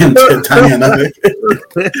 Kevin and Diana.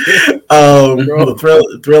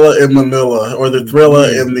 The Thriller in Manila, or the Thriller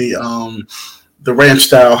in the ranch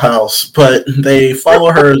style house, but they follow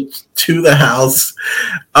her to the house,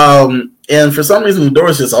 and for some reason the door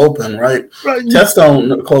is just open, right? Tess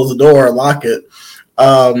don't close the door or lock it,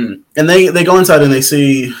 and they go inside and they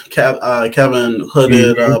see Kevin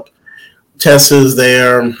hooded up. Tess is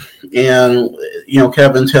there, and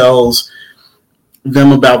Kevin tells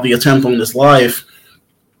them about the attempt on his life.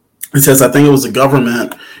 He says, I think it was the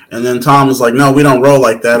government. And then Tom is like, no, we don't roll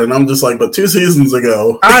like that. And I'm just like, but 2 seasons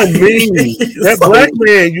ago. I mean, that black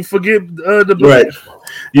man, you forget the black. Right.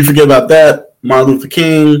 You forget about that. Martin Luther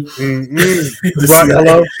King.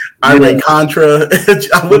 Iran Contra.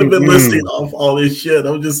 I would have been listing off all this shit.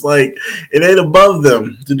 I'm just like, it ain't above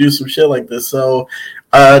them to do some shit like this. So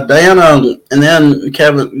Diana, and then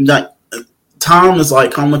Kevin, Tom is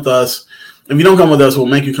like, come with us. If you don't come with us, we'll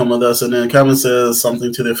make you come with us. And then Kevin says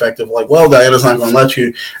something to the effect of like, well, Diana's not going to let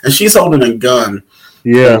you. And she's holding a gun.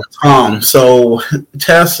 Yeah. Tom. So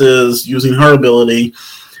Tess is using her ability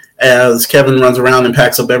as Kevin runs around and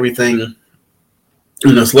packs up everything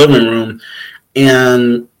in this living room.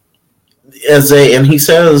 And he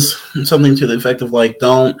says something to the effect of like,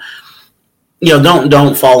 don't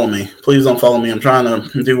follow me. Please don't follow me. I'm trying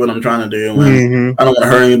to do what I'm trying to do. And I don't want to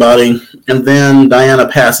hurt anybody. And then Diana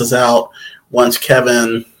passes out once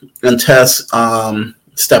Kevin and Tess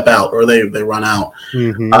step out, or they run out.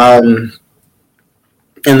 And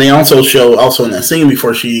they also show in that scene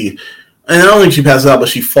before she, and I don't think she passes out, but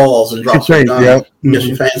she falls and drops her gun. Yeah,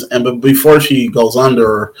 she faints. But before she goes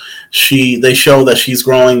under, they show that she's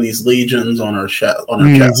growing these legions on her chest.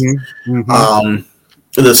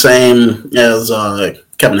 The same as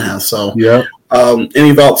Kevin has. So,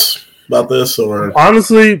 any thoughts about this? Or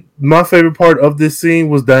honestly, my favorite part of this scene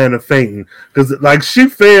was Diana fainting, because like she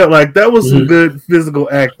failed. Like that was some good physical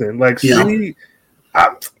acting. Like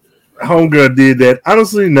homegirl did that.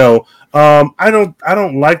 Honestly, no. I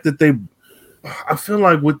don't like that they. I feel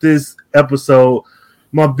like with this episode,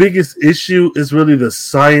 my biggest issue is really the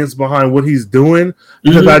science behind what he's doing,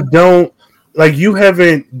 because I don't. Like, you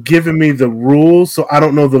haven't given me the rules, so I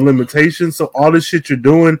don't know the limitations. So all this shit you're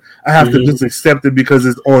doing, I have to just accept it because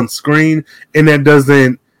it's on screen, and it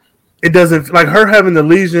doesn't like her having the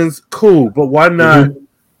lesions, cool, but why not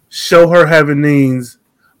show her having these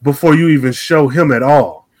before you even show him at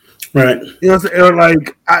all? Right. You know what I'm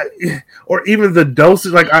saying? Or even the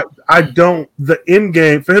dosage. Like I don't, the end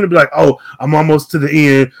game for him to be like, oh, I'm almost to the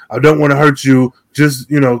end. I don't want to hurt you. Just,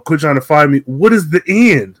 quit trying to find me. What is the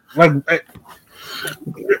end? Like,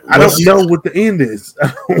 I don't know what the end is.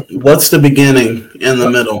 What's the beginning and the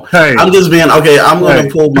middle? Hey, I'm just being okay. I'm going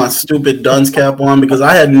to pull my stupid dunce cap on because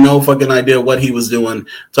I had no fucking idea what he was doing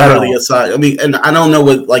to her the side. I mean, and I don't know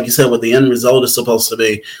what, like you said, what the end result is supposed to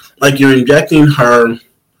be. Like, you're injecting her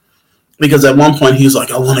because at one point he's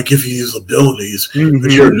like, I want to give you these abilities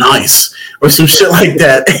because you're nice, or some shit like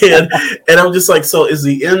that. And I'm just like, so is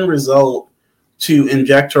the end result to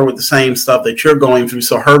inject her with the same stuff that you're going through,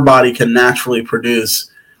 so her body can naturally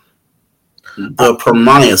produce the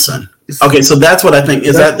promycin. Okay, so that's what I think.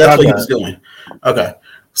 That's what he was doing. Okay,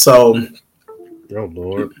 so oh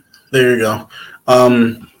Lord, there you go.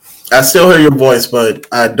 I still hear your voice, but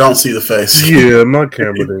I don't see the face. Yeah, my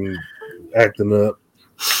camera been acting up.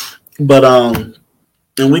 But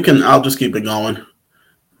and we can. I'll just keep it going.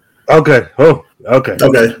 Okay. Oh, okay.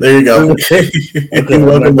 Okay, there you go. Okay.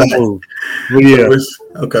 Welcome back. Yeah.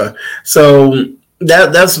 Okay, so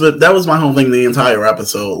that was my whole thing the entire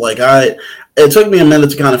episode. Like it took me a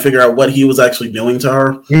minute to kind of figure out what he was actually doing to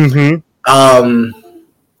her. Mm-hmm.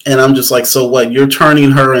 And I'm just like, so what? You're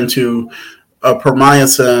turning her into a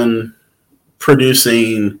promycin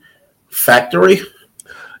producing factory?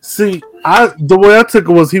 See, the way I took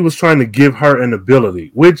it was he was trying to give her an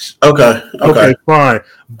ability, which okay, fine.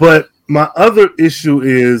 But my other issue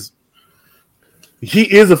is he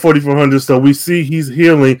is a 4400, so we see he's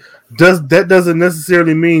healing. That doesn't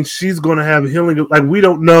necessarily mean she's going to have healing. Like, we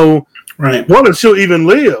don't know, right? What if she'll even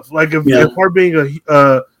live? Like, if her being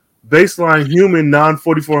a baseline human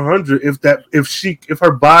non-4400, if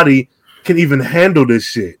her body can even handle this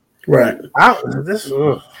shit, right?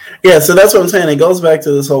 Yeah, so that's what I'm saying. It goes back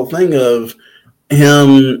to this whole thing of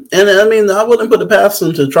him, and I mean, I wouldn't put it past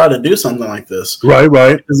him to try to do something like this, right?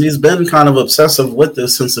 Because he's been kind of obsessive with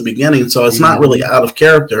this since the beginning, so it's not really out of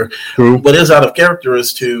character. True. What is out of character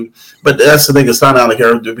but that's the thing, it's not out of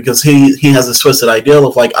character because he has this twisted ideal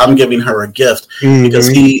of like, I'm giving her a gift because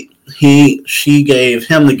she gave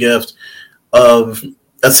him the gift of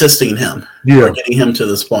assisting him, or getting him to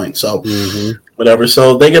this point. So whatever.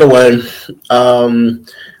 So they get away.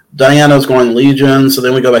 Diana's going Legion. So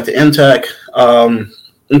then we go back to Intech.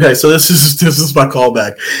 Okay, so this is my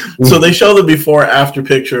callback. So they show the before after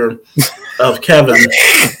picture of Kevin.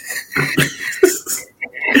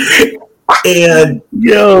 And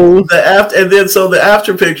the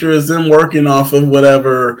after picture is them working off of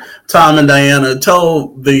whatever Tom and Diana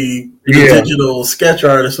told the digital sketch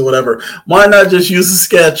artist or whatever. Why not just use a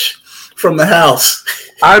sketch from the house?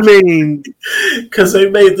 I mean, because they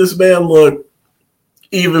made this man look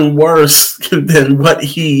even worse than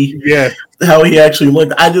how he actually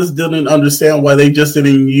looked. I just didn't understand why they just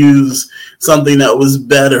didn't use something that was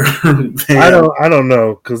better. I don't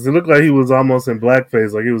know, because it looked like he was almost in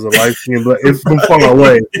blackface, like he was a light skin, but it's from far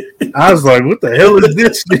away. I was like, what the hell is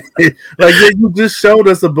this shit? Like, you just showed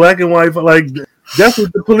us a black and white, like, that's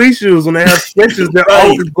what the police use when they have sketches. They're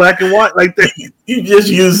always black and white, like that. You just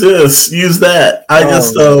use that.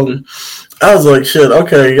 I was like, shit,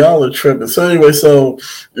 okay, y'all are tripping. So anyway, so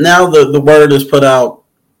now the word is put out,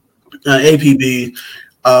 APB,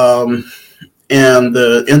 and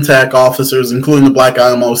the Intech officers, including the black guy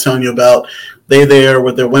I was telling you about, they there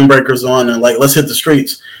with their windbreakers on and like, let's hit the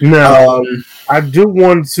streets. Now, I do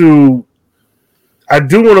want to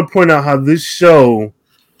point out how this show,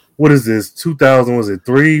 what is this, 2000, was it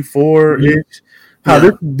 3, 4-ish?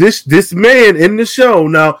 How this man in the show,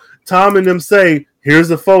 now Tom and them say,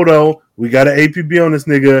 here's a photo, we got an APB on this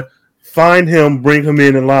nigga, find him, bring him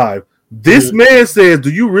in alive. This man says,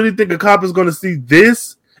 do you really think a cop is going to see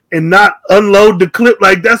this and not unload the clip?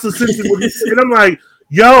 Like, that's essentially what he said. I'm like,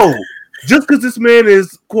 yo, just because this man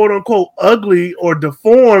is quote unquote ugly or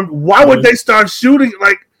deformed, why would they start shooting?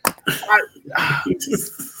 Like,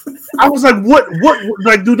 I was like, what,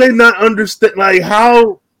 like, do they not understand? Like,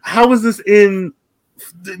 how is this in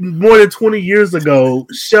more than 20 years ago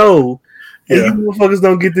show? And you motherfuckers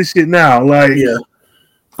don't get this shit now. Like,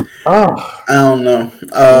 I don't know.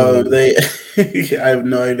 I have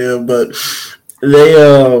no idea, but they,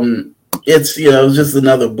 it's, it's just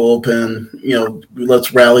another bullpen,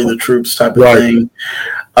 let's rally the troops type of thing.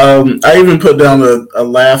 I even put down a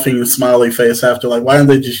laughing smiley face after, like, why didn't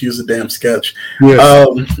they just use a damn sketch? In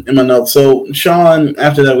my notes. So Sean,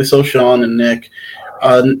 after that, we saw Sean and Nick.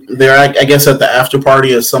 They're, I guess, at the after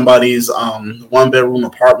party at somebody's 1-bedroom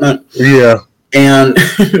apartment. Yeah. And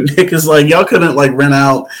Nick is like, y'all couldn't like rent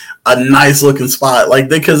out a nice looking spot, like,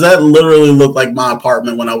 because that literally looked like my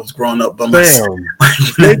apartment when I was growing up by myself.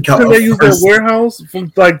 They use that warehouse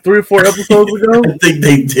from like 3 or 4 episodes ago? I think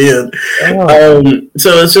they did.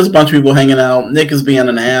 So it's just a bunch of people hanging out. Nick is being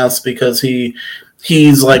an ass because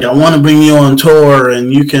he's like, I want to bring you on tour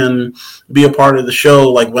and you can be a part of the show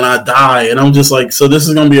like when I die. And I'm just like, so this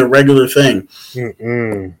is going to be a regular thing.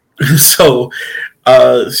 So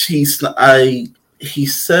he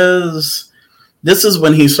says, this is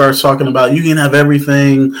when he starts talking about, you can have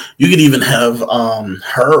everything, you can even have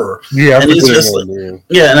her. Yeah, and he's just like, and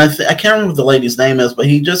I can't remember what the lady's name is, but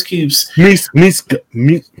he just keeps Mishka.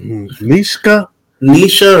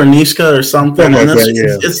 Nisha or Nishka or something. And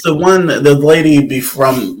it's the one, the lady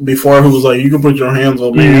from before who was like, you can put your hands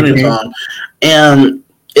on me anytime. And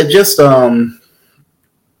it just,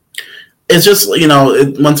 it's just,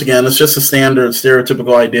 once again, it's just a standard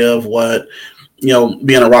stereotypical idea of what,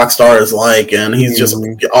 being a rock star is like. And he's just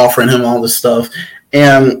offering him all this stuff.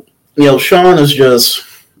 And, Sean is just,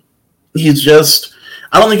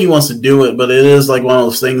 I don't think he wants to do it, but it is like one of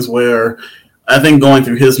those things where I think going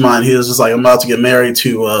through his mind, he was just like, I'm about to get married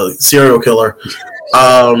to a serial killer.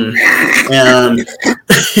 And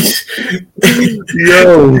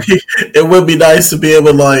it would be nice to be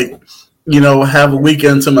able to have a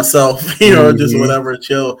weekend to myself, just whatever,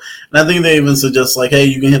 chill. And I think they even suggest hey,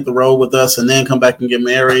 you can hit the road with us and then come back and get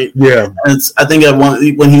married. Yeah. And I think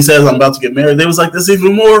when he says I'm about to get married, they was like, this is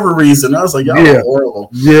even more of a reason. I was like, y'all are horrible.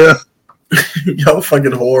 Yeah. Y'all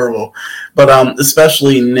fucking horrible. But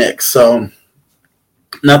especially Nick. So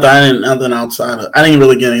nothing outside of, I didn't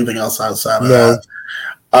really get anything else outside of that.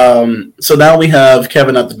 So now we have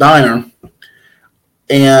Kevin at the diner.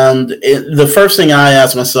 And the first thing I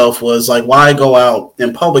asked myself was why go out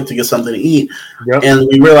in public to get something to eat? Yep. And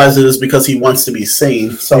we realized it is because he wants to be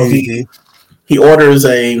seen. So he orders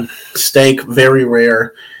a steak, very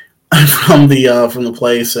rare, from the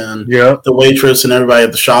place, and the waitress and everybody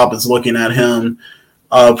at the shop is looking at him,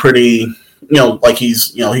 pretty, like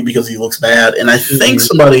he's, because he looks bad. And I think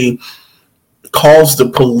somebody calls the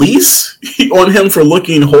police on him for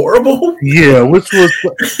looking horrible. Yeah, which was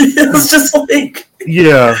it's just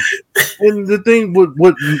yeah. And the thing,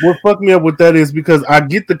 what fucked me up with that is because I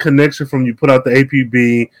get the connection from you put out the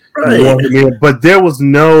APB, right. But there was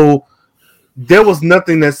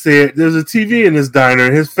nothing that said there's a TV in this diner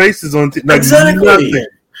and his face is on exactly. Nothing.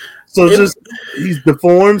 So he's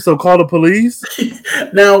deformed, so call the police?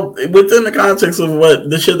 Now, within the context of what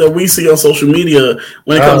the shit that we see on social media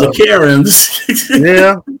when it comes to Karens.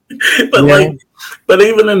 Yeah. But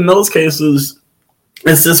even in those cases,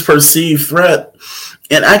 it's this perceived threat.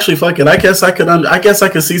 And actually, fuck it. I guess I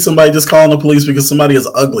could see somebody just calling the police because somebody is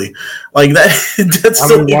ugly. Like that. That's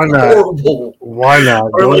why horrible. Why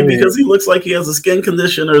not? Or because he looks like he has a skin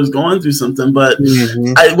condition or is going through something. But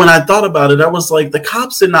when I thought about it, I was like, the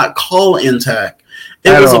cops did not call Intac.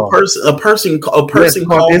 It was a person called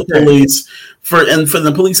the police for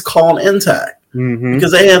the police called Intac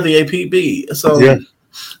because they have the APB. So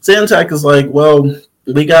Intac is like, well,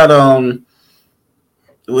 we got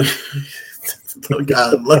oh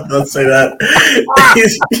God, let's say that.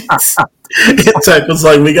 Intac was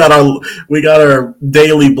like, we got our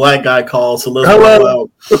daily black guy call, so let's roll out.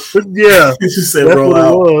 Yeah, he just said roll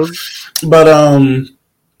out. But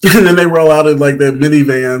and then they roll out in their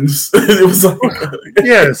minivans. It was like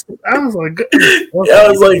yes, I was like, I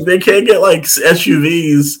was like, they can't get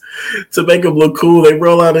SUVs to make them look cool. They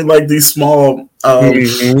roll out in these small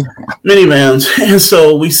minivans, and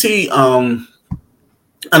so we see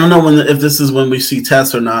I don't know if this is when we see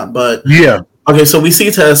Tess or not, but yeah. Okay, so we see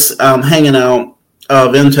Tess hanging out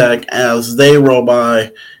of Intac as they roll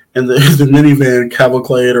by in the minivan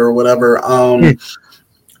cavalcade or whatever.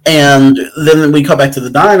 And then we come back to the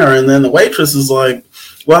diner, and then the waitress is like,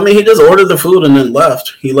 well, I mean, he just ordered the food and then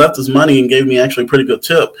left. He left his money and gave me actually a pretty good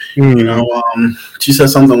tip. She said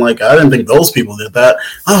something like, I didn't think those people did that.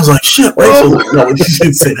 I was like, shit, wait. No, she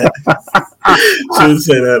didn't say that. She didn't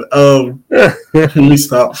say that. Let me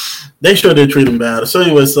stop. They sure did treat him bad. So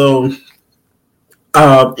anyway,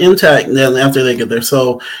 Intac, then after they get there,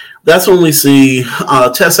 so that's when we see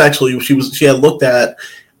Tess actually, she had looked at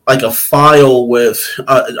a file with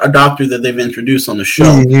a doctor that they've introduced on the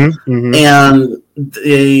show. And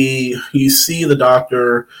you see the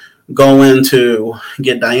doctor go in to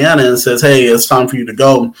get Diana and says, hey, it's time for you to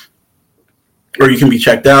go, or you can be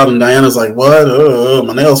checked out. And Diana's like, what?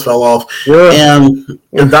 My nails fell off. Yeah. And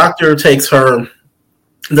the doctor takes her,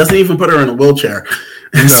 doesn't even put her in a wheelchair.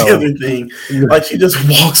 That's the other thing. She just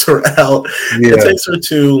walks her out and takes her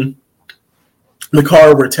to the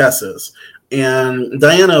car where Tess is. And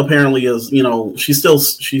Diana apparently is, she's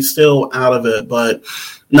still out of it, but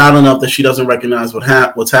not enough that she doesn't recognize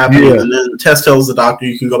what's happening. Yeah. And then Tess tells the doctor,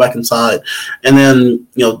 you can go back inside. And then,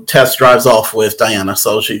 Tess drives off with Diana.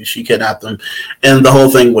 So she kidnapped them. And the whole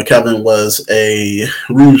thing with Kevin was a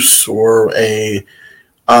ruse or a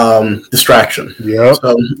distraction. Yeah.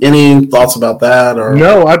 So any thoughts about that? Or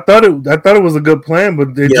no, I thought it was a good plan,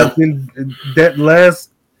 but that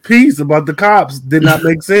last piece about the cops did not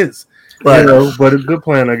make sense. Right. But a good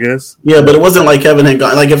plan, I guess. Yeah, but it wasn't like Kevin had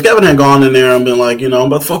gone. If Kevin had gone in there and been like, I'm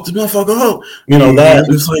about to fuck this motherfucker up, that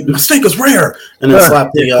it's like my steak is rare, and then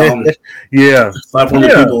slap the slap one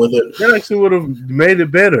of the people with it. That actually would have made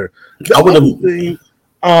it better. I would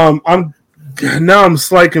have. now I'm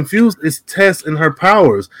slightly confused. It's Tess and her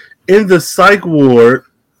powers in the psych ward.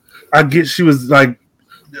 I get she was like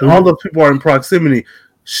all the people are in proximity.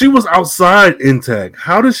 She was outside intact.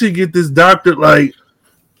 How did she get this doctor? Like,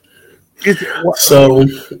 so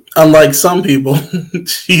unlike some people,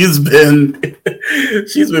 she's been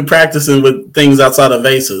practicing with things outside of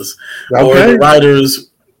vases. Okay. Or the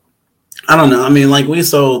writers. I don't know. I mean, like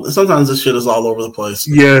sometimes this shit is all over the place.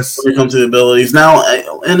 Yes, when it comes to the abilities. Now,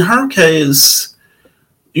 in her case,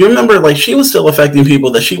 you remember, like she was still affecting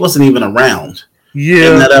people that she wasn't even around.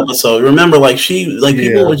 Yeah, in that episode, remember,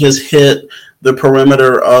 people would just hit the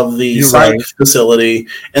perimeter of the psych facility,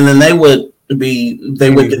 and then they would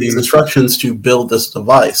get these instructions to build this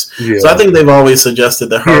device. Yeah. So I think they've always suggested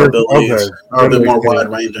that her abilities are a bit more wide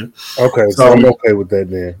ranging. Okay, so I'm okay with that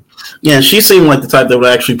then. Yeah, she seemed like the type that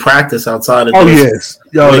would actually practice outside of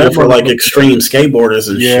for like extreme skateboarders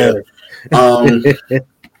and shit.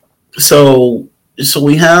 So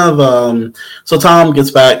we have so Tom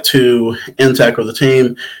gets back to Intech or the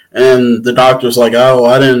team, and the doctor's like, "Oh,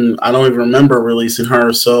 I don't even remember releasing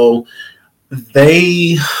her." So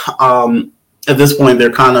they at this point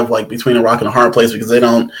they're kind of like between a rock and a hard place because they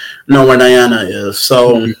don't know where Diana is.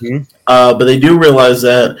 So but they do realize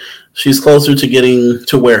that she's closer to getting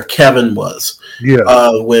to where Kevin was.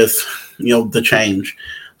 Yeah. With the change.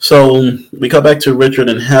 So we come back to Richard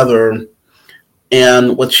and Heather.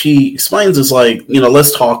 And what she explains is like,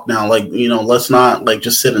 let's talk now. Like, let's not like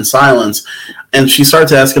just sit in silence. And she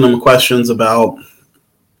starts asking him questions about,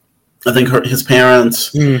 I think, his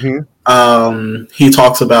parents. He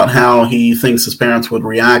talks about how he thinks his parents would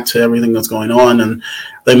react to everything that's going on. And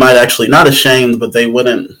they might actually, not ashamed, but they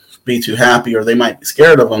wouldn't be too happy, or they might be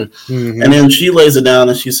scared of him. And then she lays it down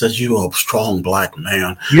and she says, "You are a strong black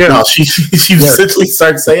man." Yeah. No, she essentially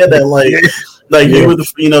starts saying that like you were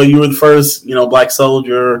the first black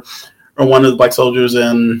soldier, or one of the black soldiers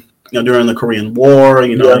in during the Korean War.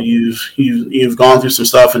 You've gone through some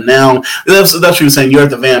stuff, and now that's what you were saying. You're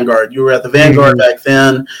at the vanguard. You were at the vanguard back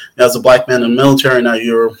then as a black man in the military. Now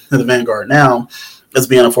you're at the vanguard now as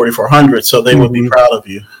being a 4400. So they would be proud of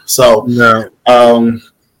you. So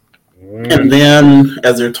and then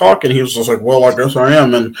as they're talking, he was just like, "Well, I guess I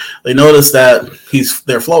am." And they notice that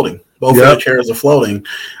they're floating. Both of the chairs are floating,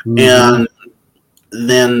 and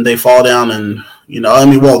then they fall down, and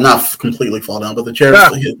not completely fall down, but the chairs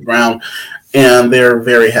hit the ground, and they're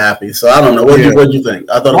very happy. So I don't know. What'd you think?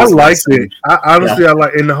 I liked it. I honestly, I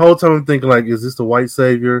like, and the whole time I'm thinking, like, is this the white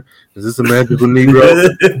savior? Is this a magical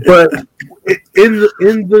Negro? But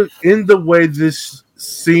in the way this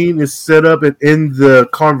scene is set up and in the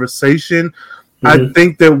conversation, I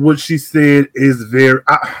think that what she said is very.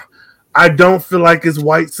 I don't feel like it's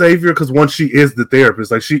white savior because she is the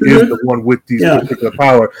therapist. Like, she is the one with these particular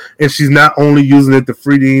power, and she's not only using it to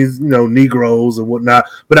free these Negroes and whatnot.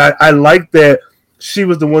 But I like that she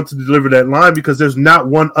was the one to deliver that line, because there's not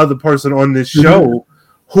one other person on this show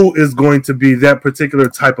who is going to be that particular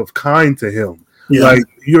type of kind to him. Yeah. Like,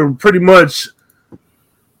 you're pretty much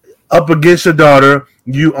up against your daughter.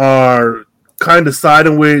 You are kind of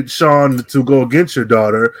siding with Sean to go against your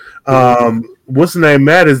daughter. What's the name?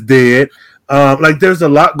 Matt is dead. Like, there's a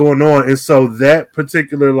lot going on, and so that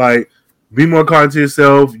particular, like, be more kind to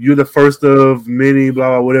yourself. You're the first of many.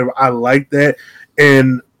 Blah blah whatever. I like that,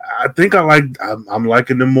 and I think I'm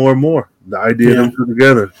liking them more and more. The idea of them two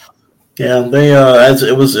together. Yeah, they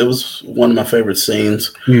it was one of my favorite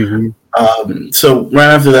scenes. So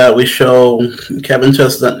right after that, we show Kevin,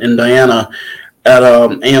 Chestnut, and Diana at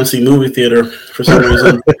AMC movie theater for some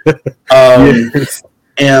reason.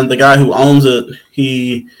 And the guy who owns it,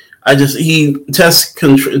 Tess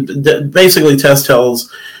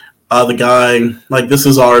tells the guy, like, "This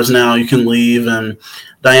is ours now, you can leave." And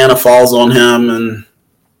Diana falls on him and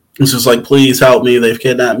it's just like, "Please help me, they've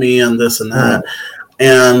kidnapped me," and this and that.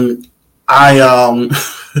 And I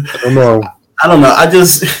don't know. I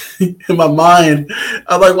just, in my mind,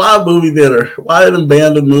 I'm like, why a movie theater? Why an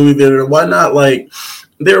abandoned movie theater? Why not, like,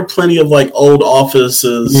 there are plenty of, like, old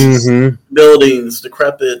offices, buildings,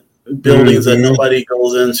 decrepit buildings that nobody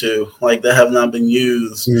goes into, like, that have not been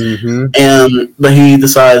used. But he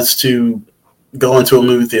decides to go into a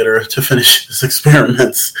movie theater to finish his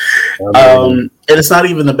experiments. And it's not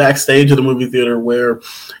even the backstage of the movie theater where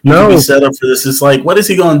you can be set up for this. It's like, what is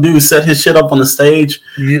he going to do? Set his shit up on the stage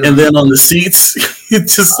and then on the seats?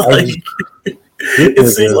 It's just like, it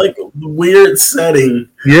seems like a weird setting.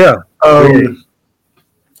 Yeah.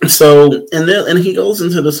 So, and he goes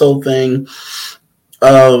into this whole thing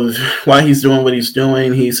of why he's doing what he's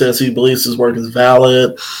doing. He says he believes his work is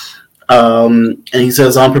valid. And he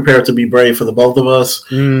says, "I'm prepared to be brave for the both of us."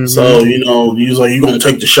 Mm-hmm. So he's like, "You're gonna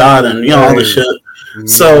take the shot," and all this shit. Mm-hmm.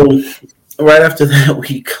 So right after that,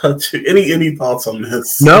 we cut to any thoughts on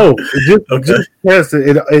this? No,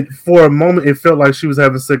 it for a moment it felt like she was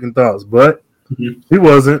having second thoughts, but he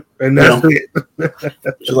wasn't, and that's it.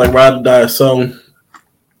 She's like, ride or die. So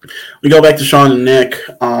we go back to Shawn and Nick,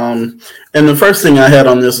 and the first thing I had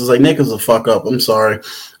on this is like, Nick is a fuck up. I'm sorry,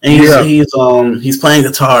 and he's playing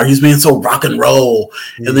guitar. He's being so rock and roll,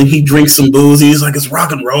 and then he drinks some booze. He's like, it's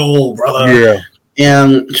rock and roll, brother. Yeah,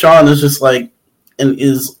 and Shawn is just like, and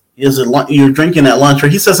is it you're drinking at lunch? Or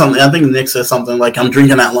he says something. I think Nick says something like, I'm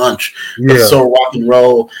drinking at lunch. Yeah. It's so rock and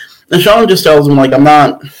roll. And Shawn just tells him like, I'm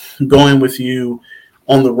not going with you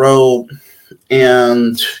on the road.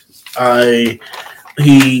 And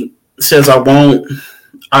he says, I won't.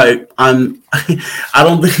 I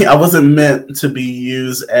don't think I wasn't meant to be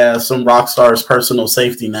used as some rock star's personal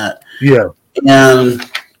safety net. Yeah.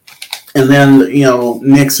 And then,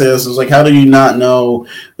 Nick says, "It's like, how do you not know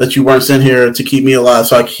that you weren't sent here to keep me alive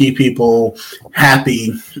so I can keep people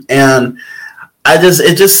happy?" And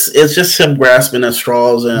it's just him grasping at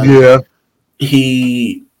straws, and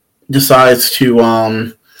he decides to,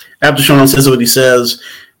 after Shawn says what he says,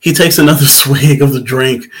 he takes another swig of the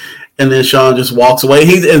drink, and then Shawn just walks away.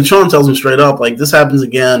 And Shawn tells him straight up, like, this happens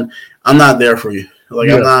again, I'm not there for you. Like,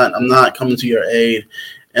 I'm not coming to your aid.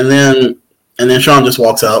 And then Shawn just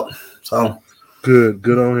walks out. So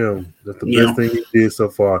good on him. That's the best thing he did so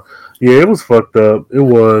far. Yeah, it was fucked up. It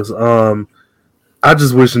was. I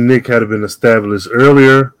just wish Nick had been established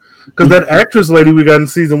earlier, because that actress lady we got in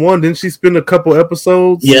season 1, didn't she spend a couple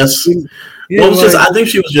episodes? Yes. I think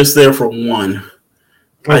she was just there for one.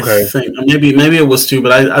 Okay. I think maybe it was 2,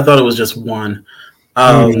 but I thought it was just 1.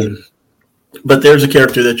 But there's a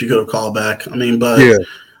character that you could have called back. I mean, but yeah.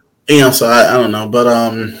 So I don't know, but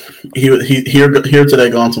he here today,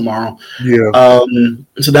 gone tomorrow. Yeah.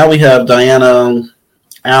 So now we have Diana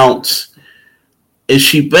out. Is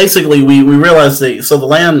she basically? We realize the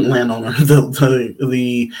landowner,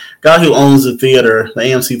 the guy who owns the theater, the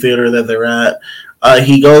AMC theater that they're at.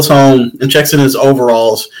 He goes home and checks in his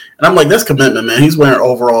overalls, and I'm like, that's commitment, man. He's wearing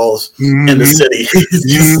overalls in the city. He's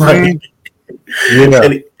just like. Yeah.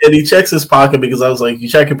 And he checks his pocket, because I was like, you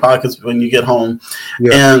check your pockets when you get home.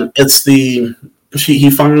 Yeah. And it's he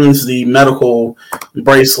finds the medical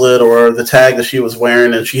bracelet or the tag that she was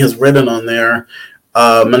wearing, and she has written on there,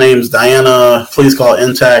 my name's Diana, please call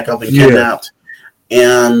Intac, I've been kidnapped.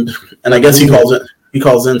 And I guess he calls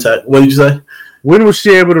Intac. What did you say? When was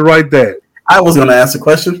she able to write that? I was going to ask a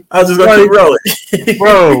question. I was just going to keep rolling.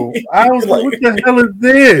 Bro, I was like, what the hell is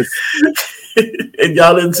this? And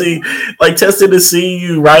y'all didn't see, like, tested to see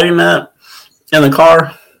you writing that in the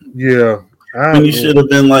car. Yeah, when you should have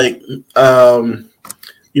been like,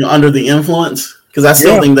 under the influence, because I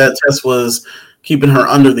still think that Tess was keeping her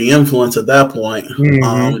under the influence at that point.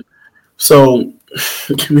 Mm-hmm. So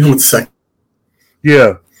give me 1 second.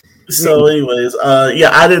 Yeah. So, anyways,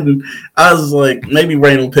 I didn't. I was like, maybe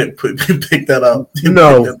Rain will pick that up.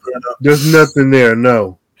 No, there's nothing there.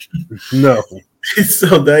 No.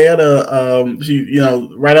 So Diana, she,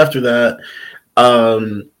 right after that,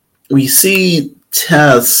 we see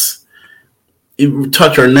Tess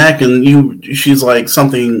touch her neck, and she's like,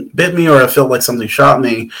 something bit me, or I felt like something shot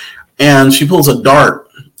me, and she pulls a dart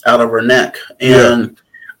out of her neck, and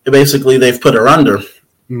basically they've put her under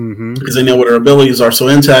because they know what her abilities are. So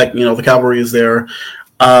Intac, the cavalry is there.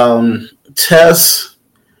 Tess.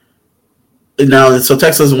 Now, so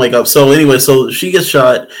Tex doesn't wake up. So anyway, so she gets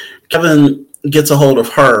shot. Kevin gets a hold of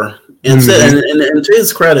her, and to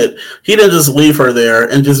his credit, he didn't just leave her there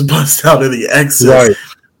and just bust out of the exit. Right.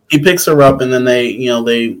 He picks her up, and then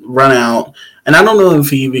they run out. And I don't know if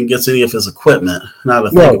he even gets any of his equipment. Now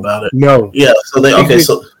to think about it. No. Yeah. So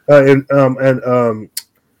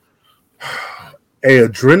a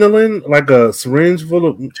adrenaline, like a syringe full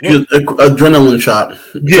of adrenaline shot.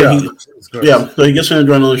 Yeah. So he gets an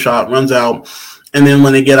adrenaline shot, runs out, and then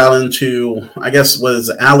when they get out into, I guess, what is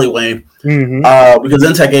the alleyway, because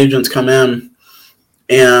Intac agents come in,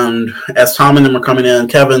 and as Tom and them are coming in,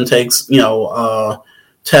 Kevin takes,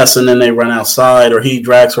 Tess, and then they run outside, or he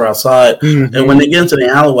drags her outside. And when they get into the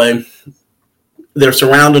alleyway, they're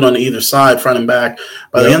surrounded on either side, front and back,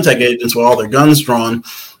 by the Intac agents with all their guns drawn.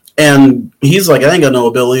 And he's like, I ain't got no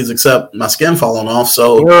abilities except my skin falling off.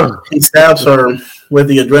 So he stabs her with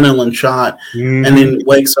the adrenaline shot, and then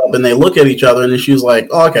wakes up, and they look at each other, and then she's like,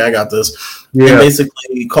 oh, okay, I got this. And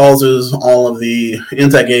basically causes all of the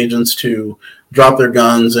Intac agents to drop their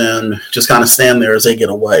guns and just kind of stand there as they get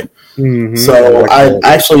away. So I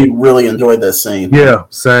actually really enjoyed that scene. Yeah,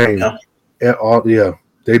 same. Yeah.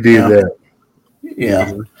 They did that.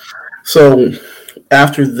 Yeah. Mm-hmm. So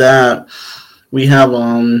after that, we have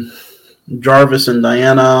Jarvis and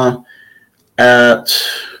Diana at,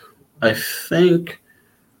 I think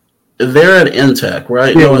they're at Intech,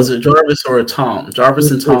 right? Yeah. No, is it Jarvis or Tom?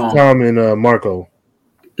 Jarvis and Tom. Tom and Marco.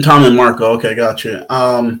 Tom and Marco. Okay, gotcha.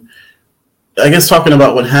 I guess talking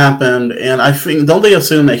about what happened, and I think, don't they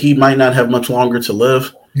assume that he might not have much longer to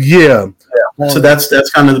live? Yeah. So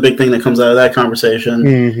that's kind of the big thing that comes out of that conversation.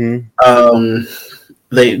 Mm-hmm.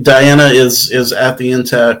 Diana is at the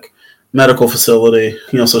Intech medical facility,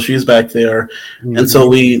 so she's back there, mm-hmm. and so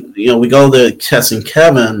we go to Tess and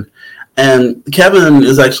Kevin, and Kevin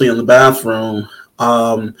is actually in the bathroom,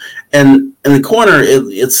 and in the corner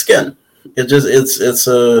it's skin. It's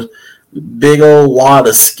a big old wad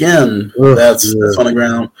of skin that's on the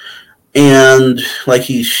ground, and like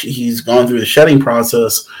he's gone through the shedding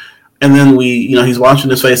process. And then he's washing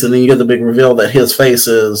his face, and then you get the big reveal that his face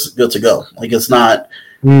is good to go. Like it's not,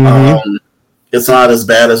 it's not as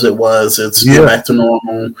bad as it was. It's back to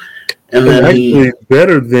normal. And then actually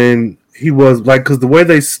better than he was, like, because the way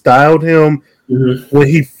they styled him when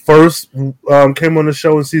he first came on the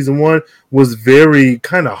show in season 1 was very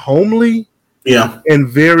kind of homely. Yeah, and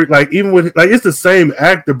very even with it's the same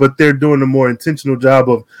actor, but they're doing a more intentional job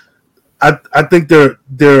of. I think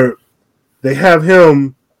they have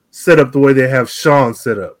him set up the way they have Sean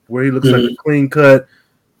set up, where he looks like a clean cut,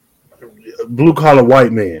 blue collar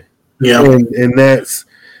white man. Yeah, and that's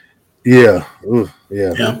yeah.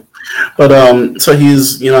 But so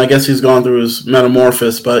he's I guess he's gone through his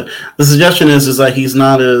metamorphosis, but the suggestion is that he's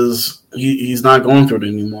not going through it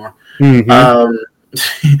anymore.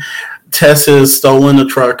 Mm-hmm. Tess has stolen a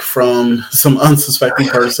truck from some unsuspecting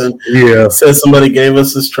person. Yeah, says somebody gave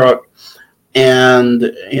us this truck. And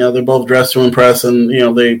they're both dressed to impress, and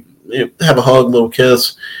they have a hug, little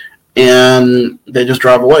kiss, and they just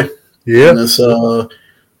drive away. Yeah. And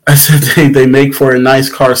I said they make for a nice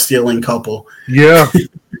car stealing couple. Yeah,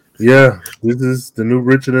 yeah. This is the new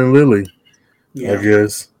Richard and Lily, I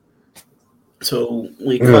guess. So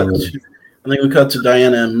we cut. I think we cut to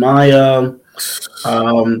Diana and Maya.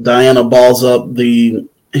 Diana balls up the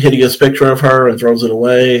hideous picture of her and throws it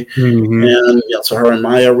away, and so her and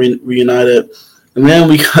Maya reunited, and then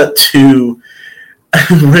we cut to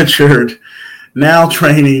Richard now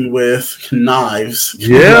training with knives.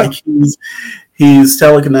 Yeah, he's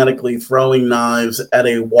telekinetically throwing knives at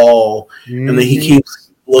a wall, and then he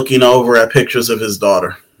keeps looking over at pictures of his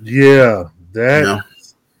daughter. Yeah, that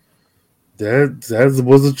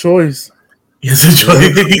was a choice. It's a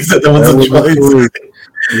choice. He said that was a choice.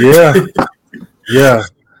 Yeah.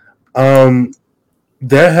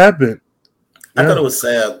 That happened. I thought it was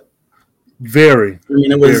sad. Very. I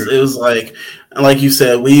mean, it was like you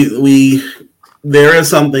said, there is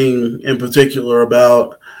something in particular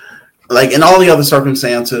about, like, in all the other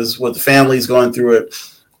circumstances with the families going through it,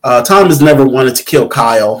 Tom has never wanted to kill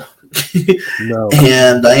Kyle. No.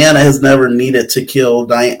 And Diana has never needed to kill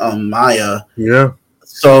Maya. Yeah.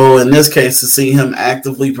 So in this case, to see him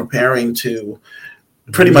actively preparing to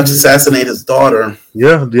pretty much assassinate his daughter.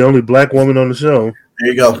 Yeah, the only black woman on the show.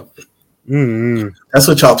 There you go. Mm-hmm. That's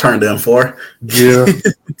what y'all turned in for. Yeah.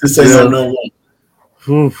 To say no more.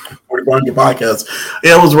 For the podcast.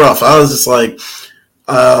 Yeah, it was rough. I was just like,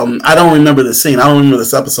 I don't remember the scene. I don't remember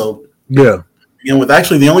this episode. Yeah.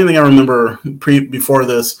 Actually, the only thing I remember before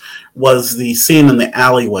this was the scene in the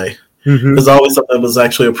alleyway. Because I always thought that was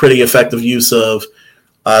actually a pretty effective use of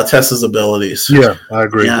Tessa's abilities. Yeah, I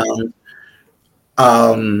agree.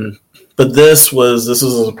 But this was a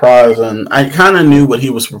surprise, and I kind of knew what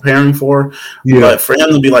he was preparing for. Yeah. But for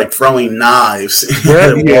him to be like throwing knives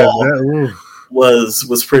at a wall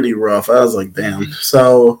was pretty rough. I was like, damn.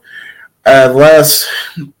 So the last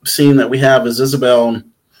scene that we have is Isabel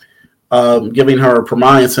giving her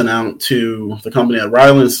Promycin out to the company that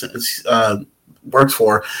Ryland works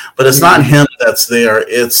for, but it's not him that's there.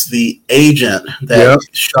 It's the agent that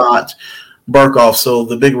shot Burkhoff. So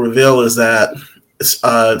the big reveal is that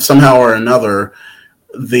somehow or another,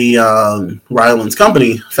 the Ryland's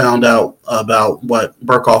company found out about what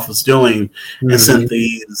Burkhoff was doing and sent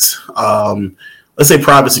these, let's say,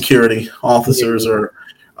 private security officers or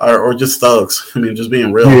just thugs. I mean, just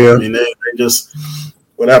being real. I mean, they just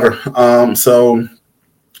whatever. So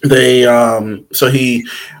he.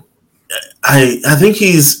 I think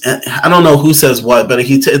he's. I don't know who says what, but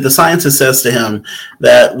the scientist says to him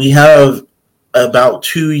that we have about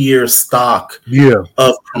 2 years stock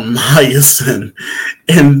of Promycin,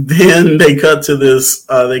 and then they cut to this.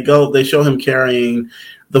 They show him carrying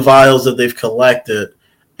the vials that they've collected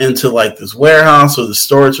into like this warehouse or the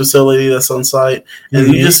storage facility that's on site, and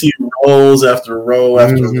you just see him rows after row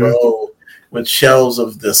after row with shelves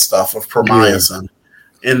of this stuff of promycin,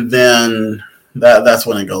 and then that's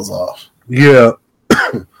when it goes off. Yeah.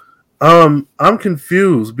 I'm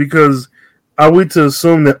confused because are we to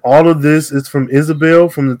assume that all of this is from Isabel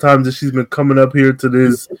from the time that she's been coming up here to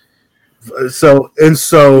this? So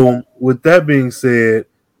with that being said,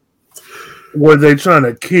 were they trying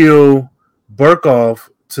to kill Burkoff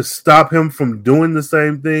to stop him from doing the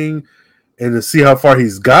same thing and to see how far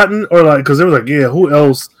he's gotten? Or like, because they were like, yeah, who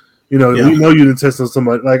else? We know you didn't test on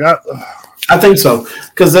somebody. Like, I think so.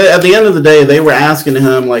 Because at the end of the day, they were asking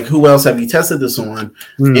him, like, who else have you tested this on?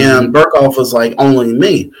 Mm-hmm. And Burkoff was like, only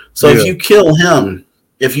me. So if you kill him,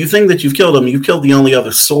 if you think that you've killed him, you've killed the only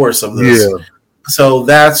other source of this. Yeah. So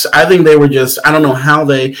I think they were just, I don't know how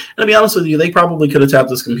and to be honest with you, they probably could have tapped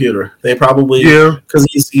his computer. They probably,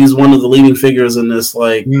 because he's one of the leading figures in this,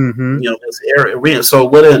 like, this area. So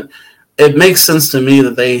it makes sense to me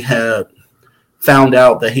that they had found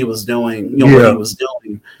out that he was doing, what he was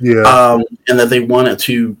doing, and that they wanted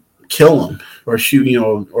to kill him or shoot,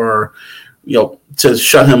 or to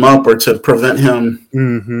shut him up or to prevent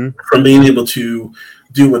him from being able to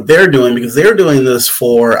do what they're doing, because they're doing this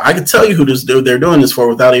for, I can tell you who they're doing this for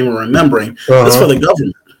without even remembering. It's for the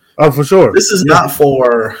government. Oh, for sure. This is not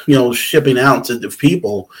for, shipping out to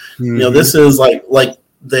people. This is like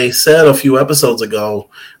they said a few episodes ago,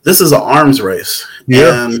 this is an arms race.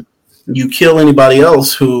 Yeah. And you kill anybody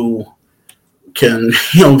else who can,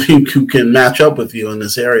 who can match up with you in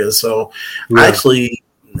this area. So actually,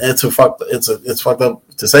 it's fucked up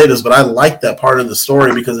to say this, but I like that part of the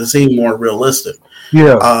story because it seemed more realistic.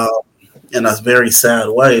 Yeah. In a very sad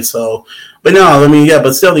way. So, but no, I mean,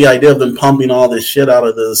 but still the idea of them pumping all this shit out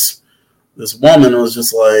of this woman was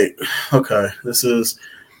just like, okay, this is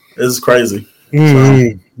crazy.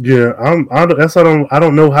 Mm-hmm. So. Yeah, I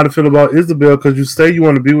don't know how to feel about Isabel, because you say you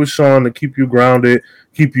want to be with Sean to keep you grounded,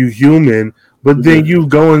 keep you human, but then you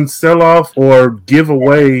go and sell off or give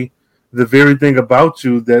away the very thing about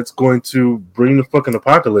you that's going to bring the fucking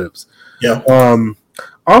apocalypse. Yeah.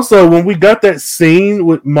 Also, when we got that scene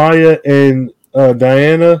with Maya and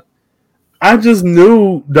Diana, I just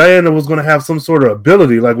knew Diana was going to have some sort of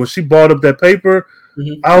ability. Like when she balled up that paper,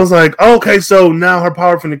 I was like, oh, okay, so now her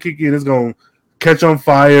power from the kick in is going to catch on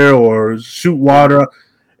fire or shoot water.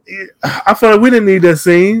 I felt like we didn't need that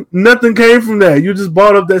scene. Nothing came from that. You just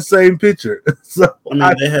balled up that same picture. So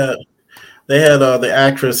they had the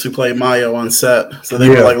actress who played Maya on set, so they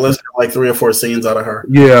were like listening to like 3 or 4 scenes out of her.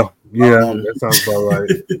 Yeah, that sounds about right.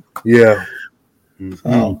 Yeah.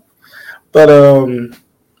 Mm-hmm. But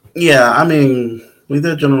I mean, we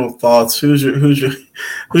did general thoughts. Who's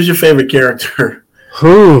your favorite character?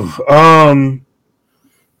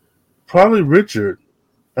 Probably Richard.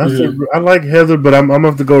 I like Heather, but I'm gonna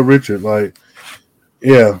have to go Richard. Like,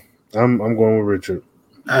 yeah, I'm going with Richard.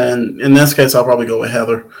 And in this case, I'll probably go with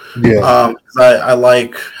Heather. Yeah, I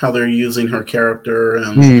like how they're using her character,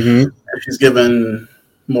 and she's given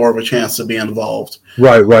more of a chance to be involved.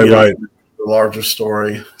 Right. The larger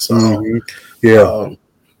story. So,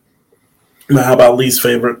 how about least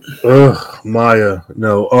favorite? Maya.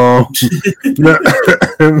 No.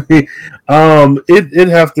 It'd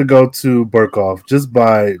have to go to Burkoff just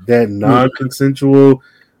by that non-consensual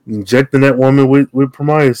injecting that woman with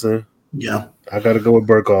promycin. Yeah. I got to go with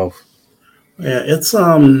Burkoff. Yeah, it's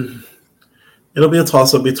it'll be a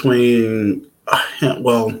toss-up between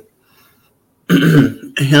him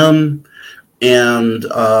and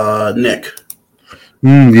Nick.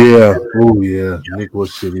 Yeah. Oh yeah. Nick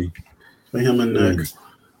was shitty. Him and Nick.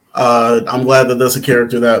 I'm glad that that's a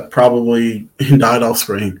character that probably died off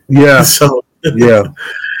screen. Yeah. So yeah.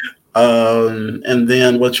 And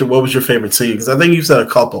then what was your favorite scene? Because I think you said a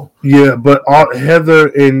couple. Yeah, but Heather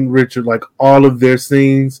and Richard, like all of their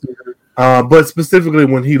scenes, but specifically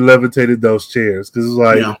when he levitated those chairs, because it's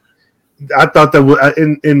like I thought that was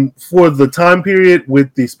in for the time period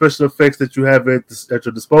with the special effects that you have at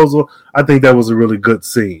your disposal, I think that was a really good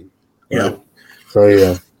scene. Yeah. So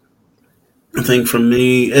yeah. I think for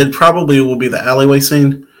me, it probably will be the alleyway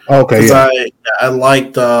scene. Okay. Because I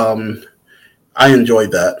liked, I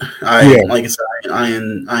enjoyed that. Like I said, I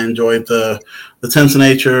enjoyed the tense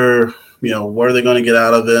nature. Where are they going to get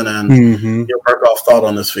out of it, and Burkoff thought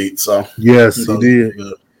on his feet. So yes, he did.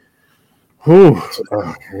 Whew.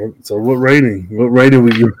 So what rating? What rating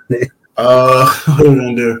would you? What are we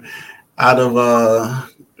gonna do? Out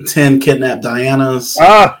of 10 kidnapped Dianas.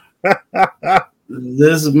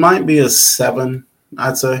 This might be a 7,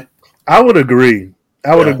 I'd say. I would agree.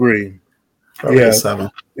 Agree. Probably a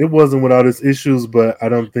 7. It wasn't without its issues, but I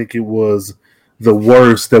don't think it was the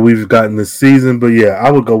worst that we've gotten this season. But yeah,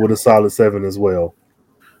 I would go with a solid 7 as well.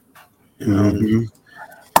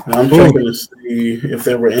 I'm checking to see if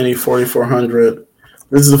there were any 4400.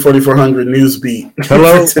 This is the 4400 news beat.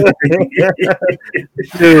 Hello,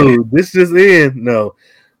 dude. This just in. No,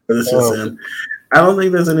 this is in. I don't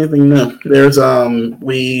think there's anything new. There's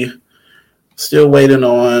we still waiting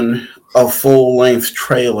on a full length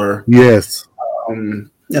trailer. Yes.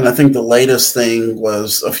 And I think the latest thing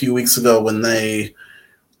was a few weeks ago when they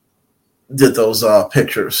did those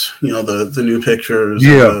pictures. You know, the new pictures.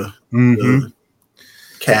 Yeah. The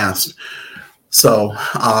cast. So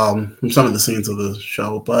some of the scenes of the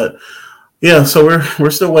show, but yeah, so we're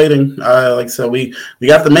still waiting. Like I said, we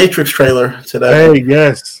got the Matrix trailer today. Hey,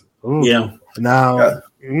 yes. Ooh. Yeah. Now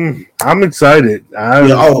I'm excited. I've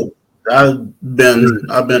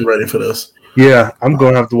been ready for this. Yeah, I'm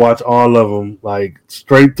gonna have to watch all of them like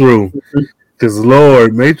straight through. Because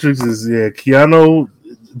Lord, Matrix is Keanu,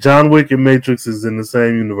 John Wick, and Matrix is in the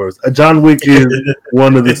same universe. John Wick is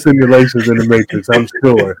one of the simulations in the Matrix. I'm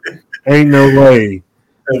sure. Ain't no way.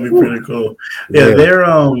 That'd be pretty cool. Yeah, they're.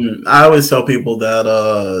 I always tell people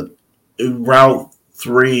that Route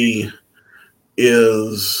 3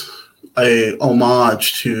 is a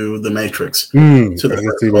homage to the Matrix. To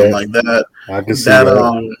the first one, like that. I can see that.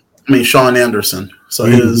 I mean, Sean Anderson. So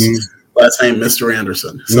his last name, Mr.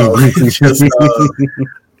 Anderson. So it's just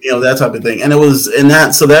that type of thing. And it was in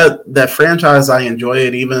that. So that franchise, I enjoy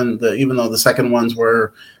it. Even though the second ones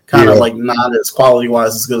were kind of like not as quality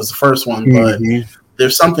wise as good as the first one, but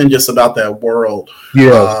there's something just about that world,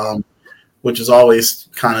 which has always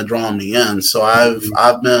kind of drawn me in. So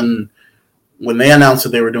I've been, when they announced that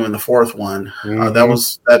they were doing the fourth one,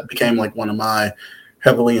 that became like one of my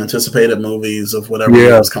heavily anticipated movies of whatever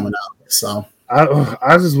was coming out. So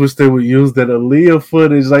I just wish they would use that Aaliyah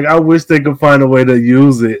footage. Like I wish they could find a way to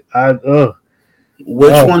use it.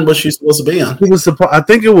 Which one was she supposed to be on? I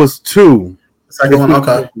think it was 2. Second one,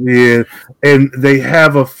 okay. Yeah, and they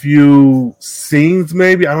have a few scenes,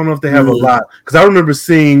 maybe. I don't know if they have a lot. Because I remember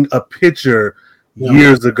seeing a picture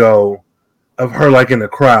years ago of her, like, in a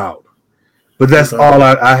crowd. But that's all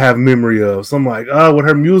I have memory of. So I'm like, with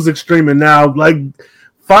her music streaming now, like,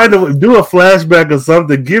 do a flashback or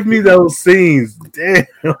something. Give me those scenes. Damn.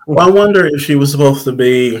 Well, I wonder if she was supposed to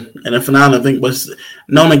be, and if not, I think was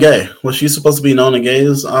Nona Gay. Was she supposed to be Nona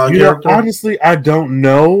Gay's character? Honestly, I don't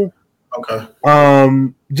know. Okay.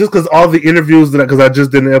 Just because all the interviews because I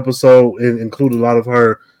just did an episode and included a lot of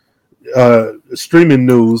her streaming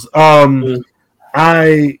news.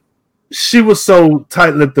 She was so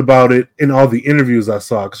tight-lipped about it in all the interviews I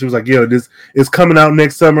saw because she was like, this is coming out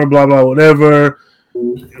next summer, blah blah whatever.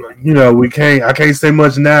 I can't say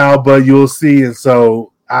much now, but you'll see. And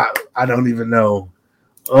so I don't even know.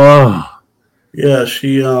 Yeah,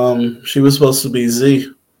 she was supposed to be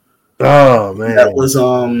Z. Oh man, that was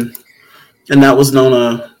and that was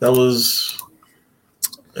Nona. That was,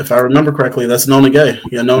 if I remember correctly, that's Nona Gay.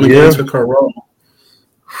 Yeah, Nona Gay took her role.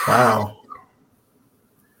 Wow.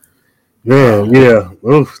 Yeah.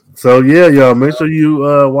 Oof. So y'all make sure you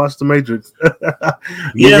watch The Matrix.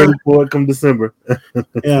 Get ready for it come December.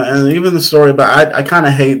 Yeah, and even the story, but I kind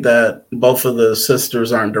of hate that both of the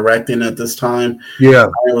sisters aren't directing at this time. Yeah,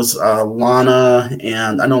 it was Lana,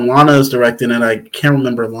 and I know Lana is directing it. I can't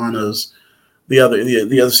remember Lana's the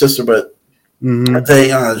other sister, but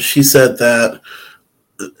she said that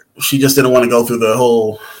she just didn't want to go through the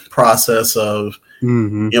whole process of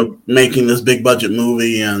making this big budget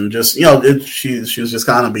movie, and just she was just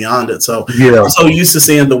kind of beyond it. So I'm so used to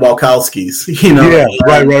seeing the Wachowskis,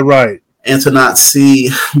 right, and to not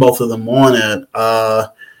see both of them on it,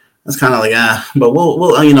 it's kind of like But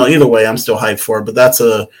we'll either way, I'm still hyped for it. But that's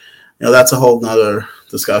a whole nother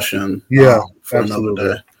discussion. For absolutely.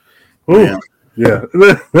 Another day. Ooh. Yeah.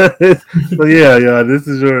 So this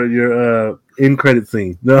is your end credit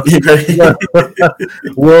scene. No.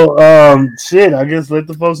 Well, I guess let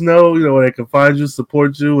the folks know, where they can find you,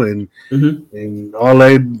 support you, and all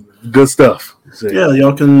that good stuff. So,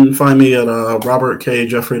 y'all can find me at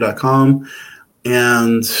robertkjeffrey.com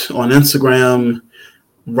and on Instagram,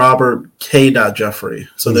 robertk.jeffrey.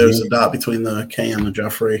 So there's a dot between the K and the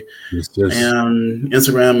Jeffrey. And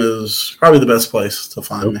Instagram is probably the best place to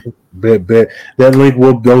find me. Bet. Those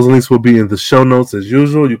links will be in the show notes as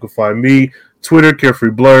usual. You can find me, Twitter,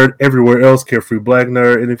 Carefree Blurred, everywhere else, Carefree Black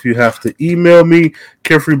Nerd. And if you have to email me,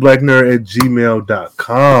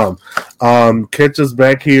 carefreeblacknerd@gmail.com. Catch us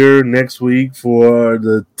back here next week for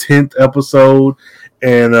the 10th episode.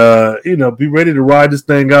 And, be ready to ride this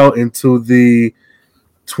thing out into the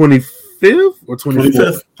 25th or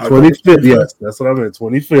 24th? 25th, yes. That's what I meant,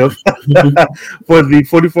 25th. For the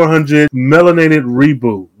 4400 Melanated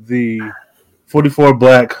reboot, the 44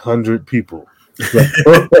 Black 100 People.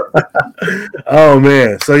 Oh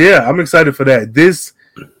man. So yeah, I'm excited for that.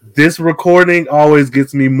 This recording always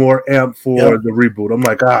gets me more amped for the reboot. I'm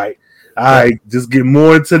like, all right, just get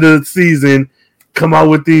more into the season, come out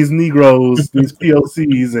with these Negroes, these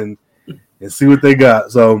POCs, and see what they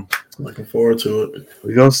got. So looking forward to it.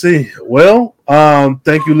 We're gonna see. Well,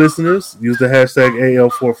 thank you, listeners. Use the hashtag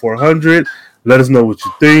AL4400. Let us know what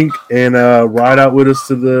you think, and ride out with us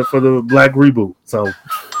for the Black reboot. So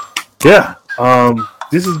yeah,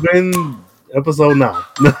 this has been episode 9.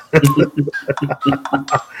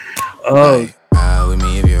 Ride with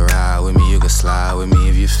me if you ride with me, you can slide with me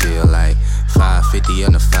if you feel like 550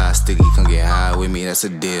 on the 5 sticky, come get high with me, that's a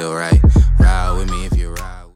deal, right? Ride with me if you ride.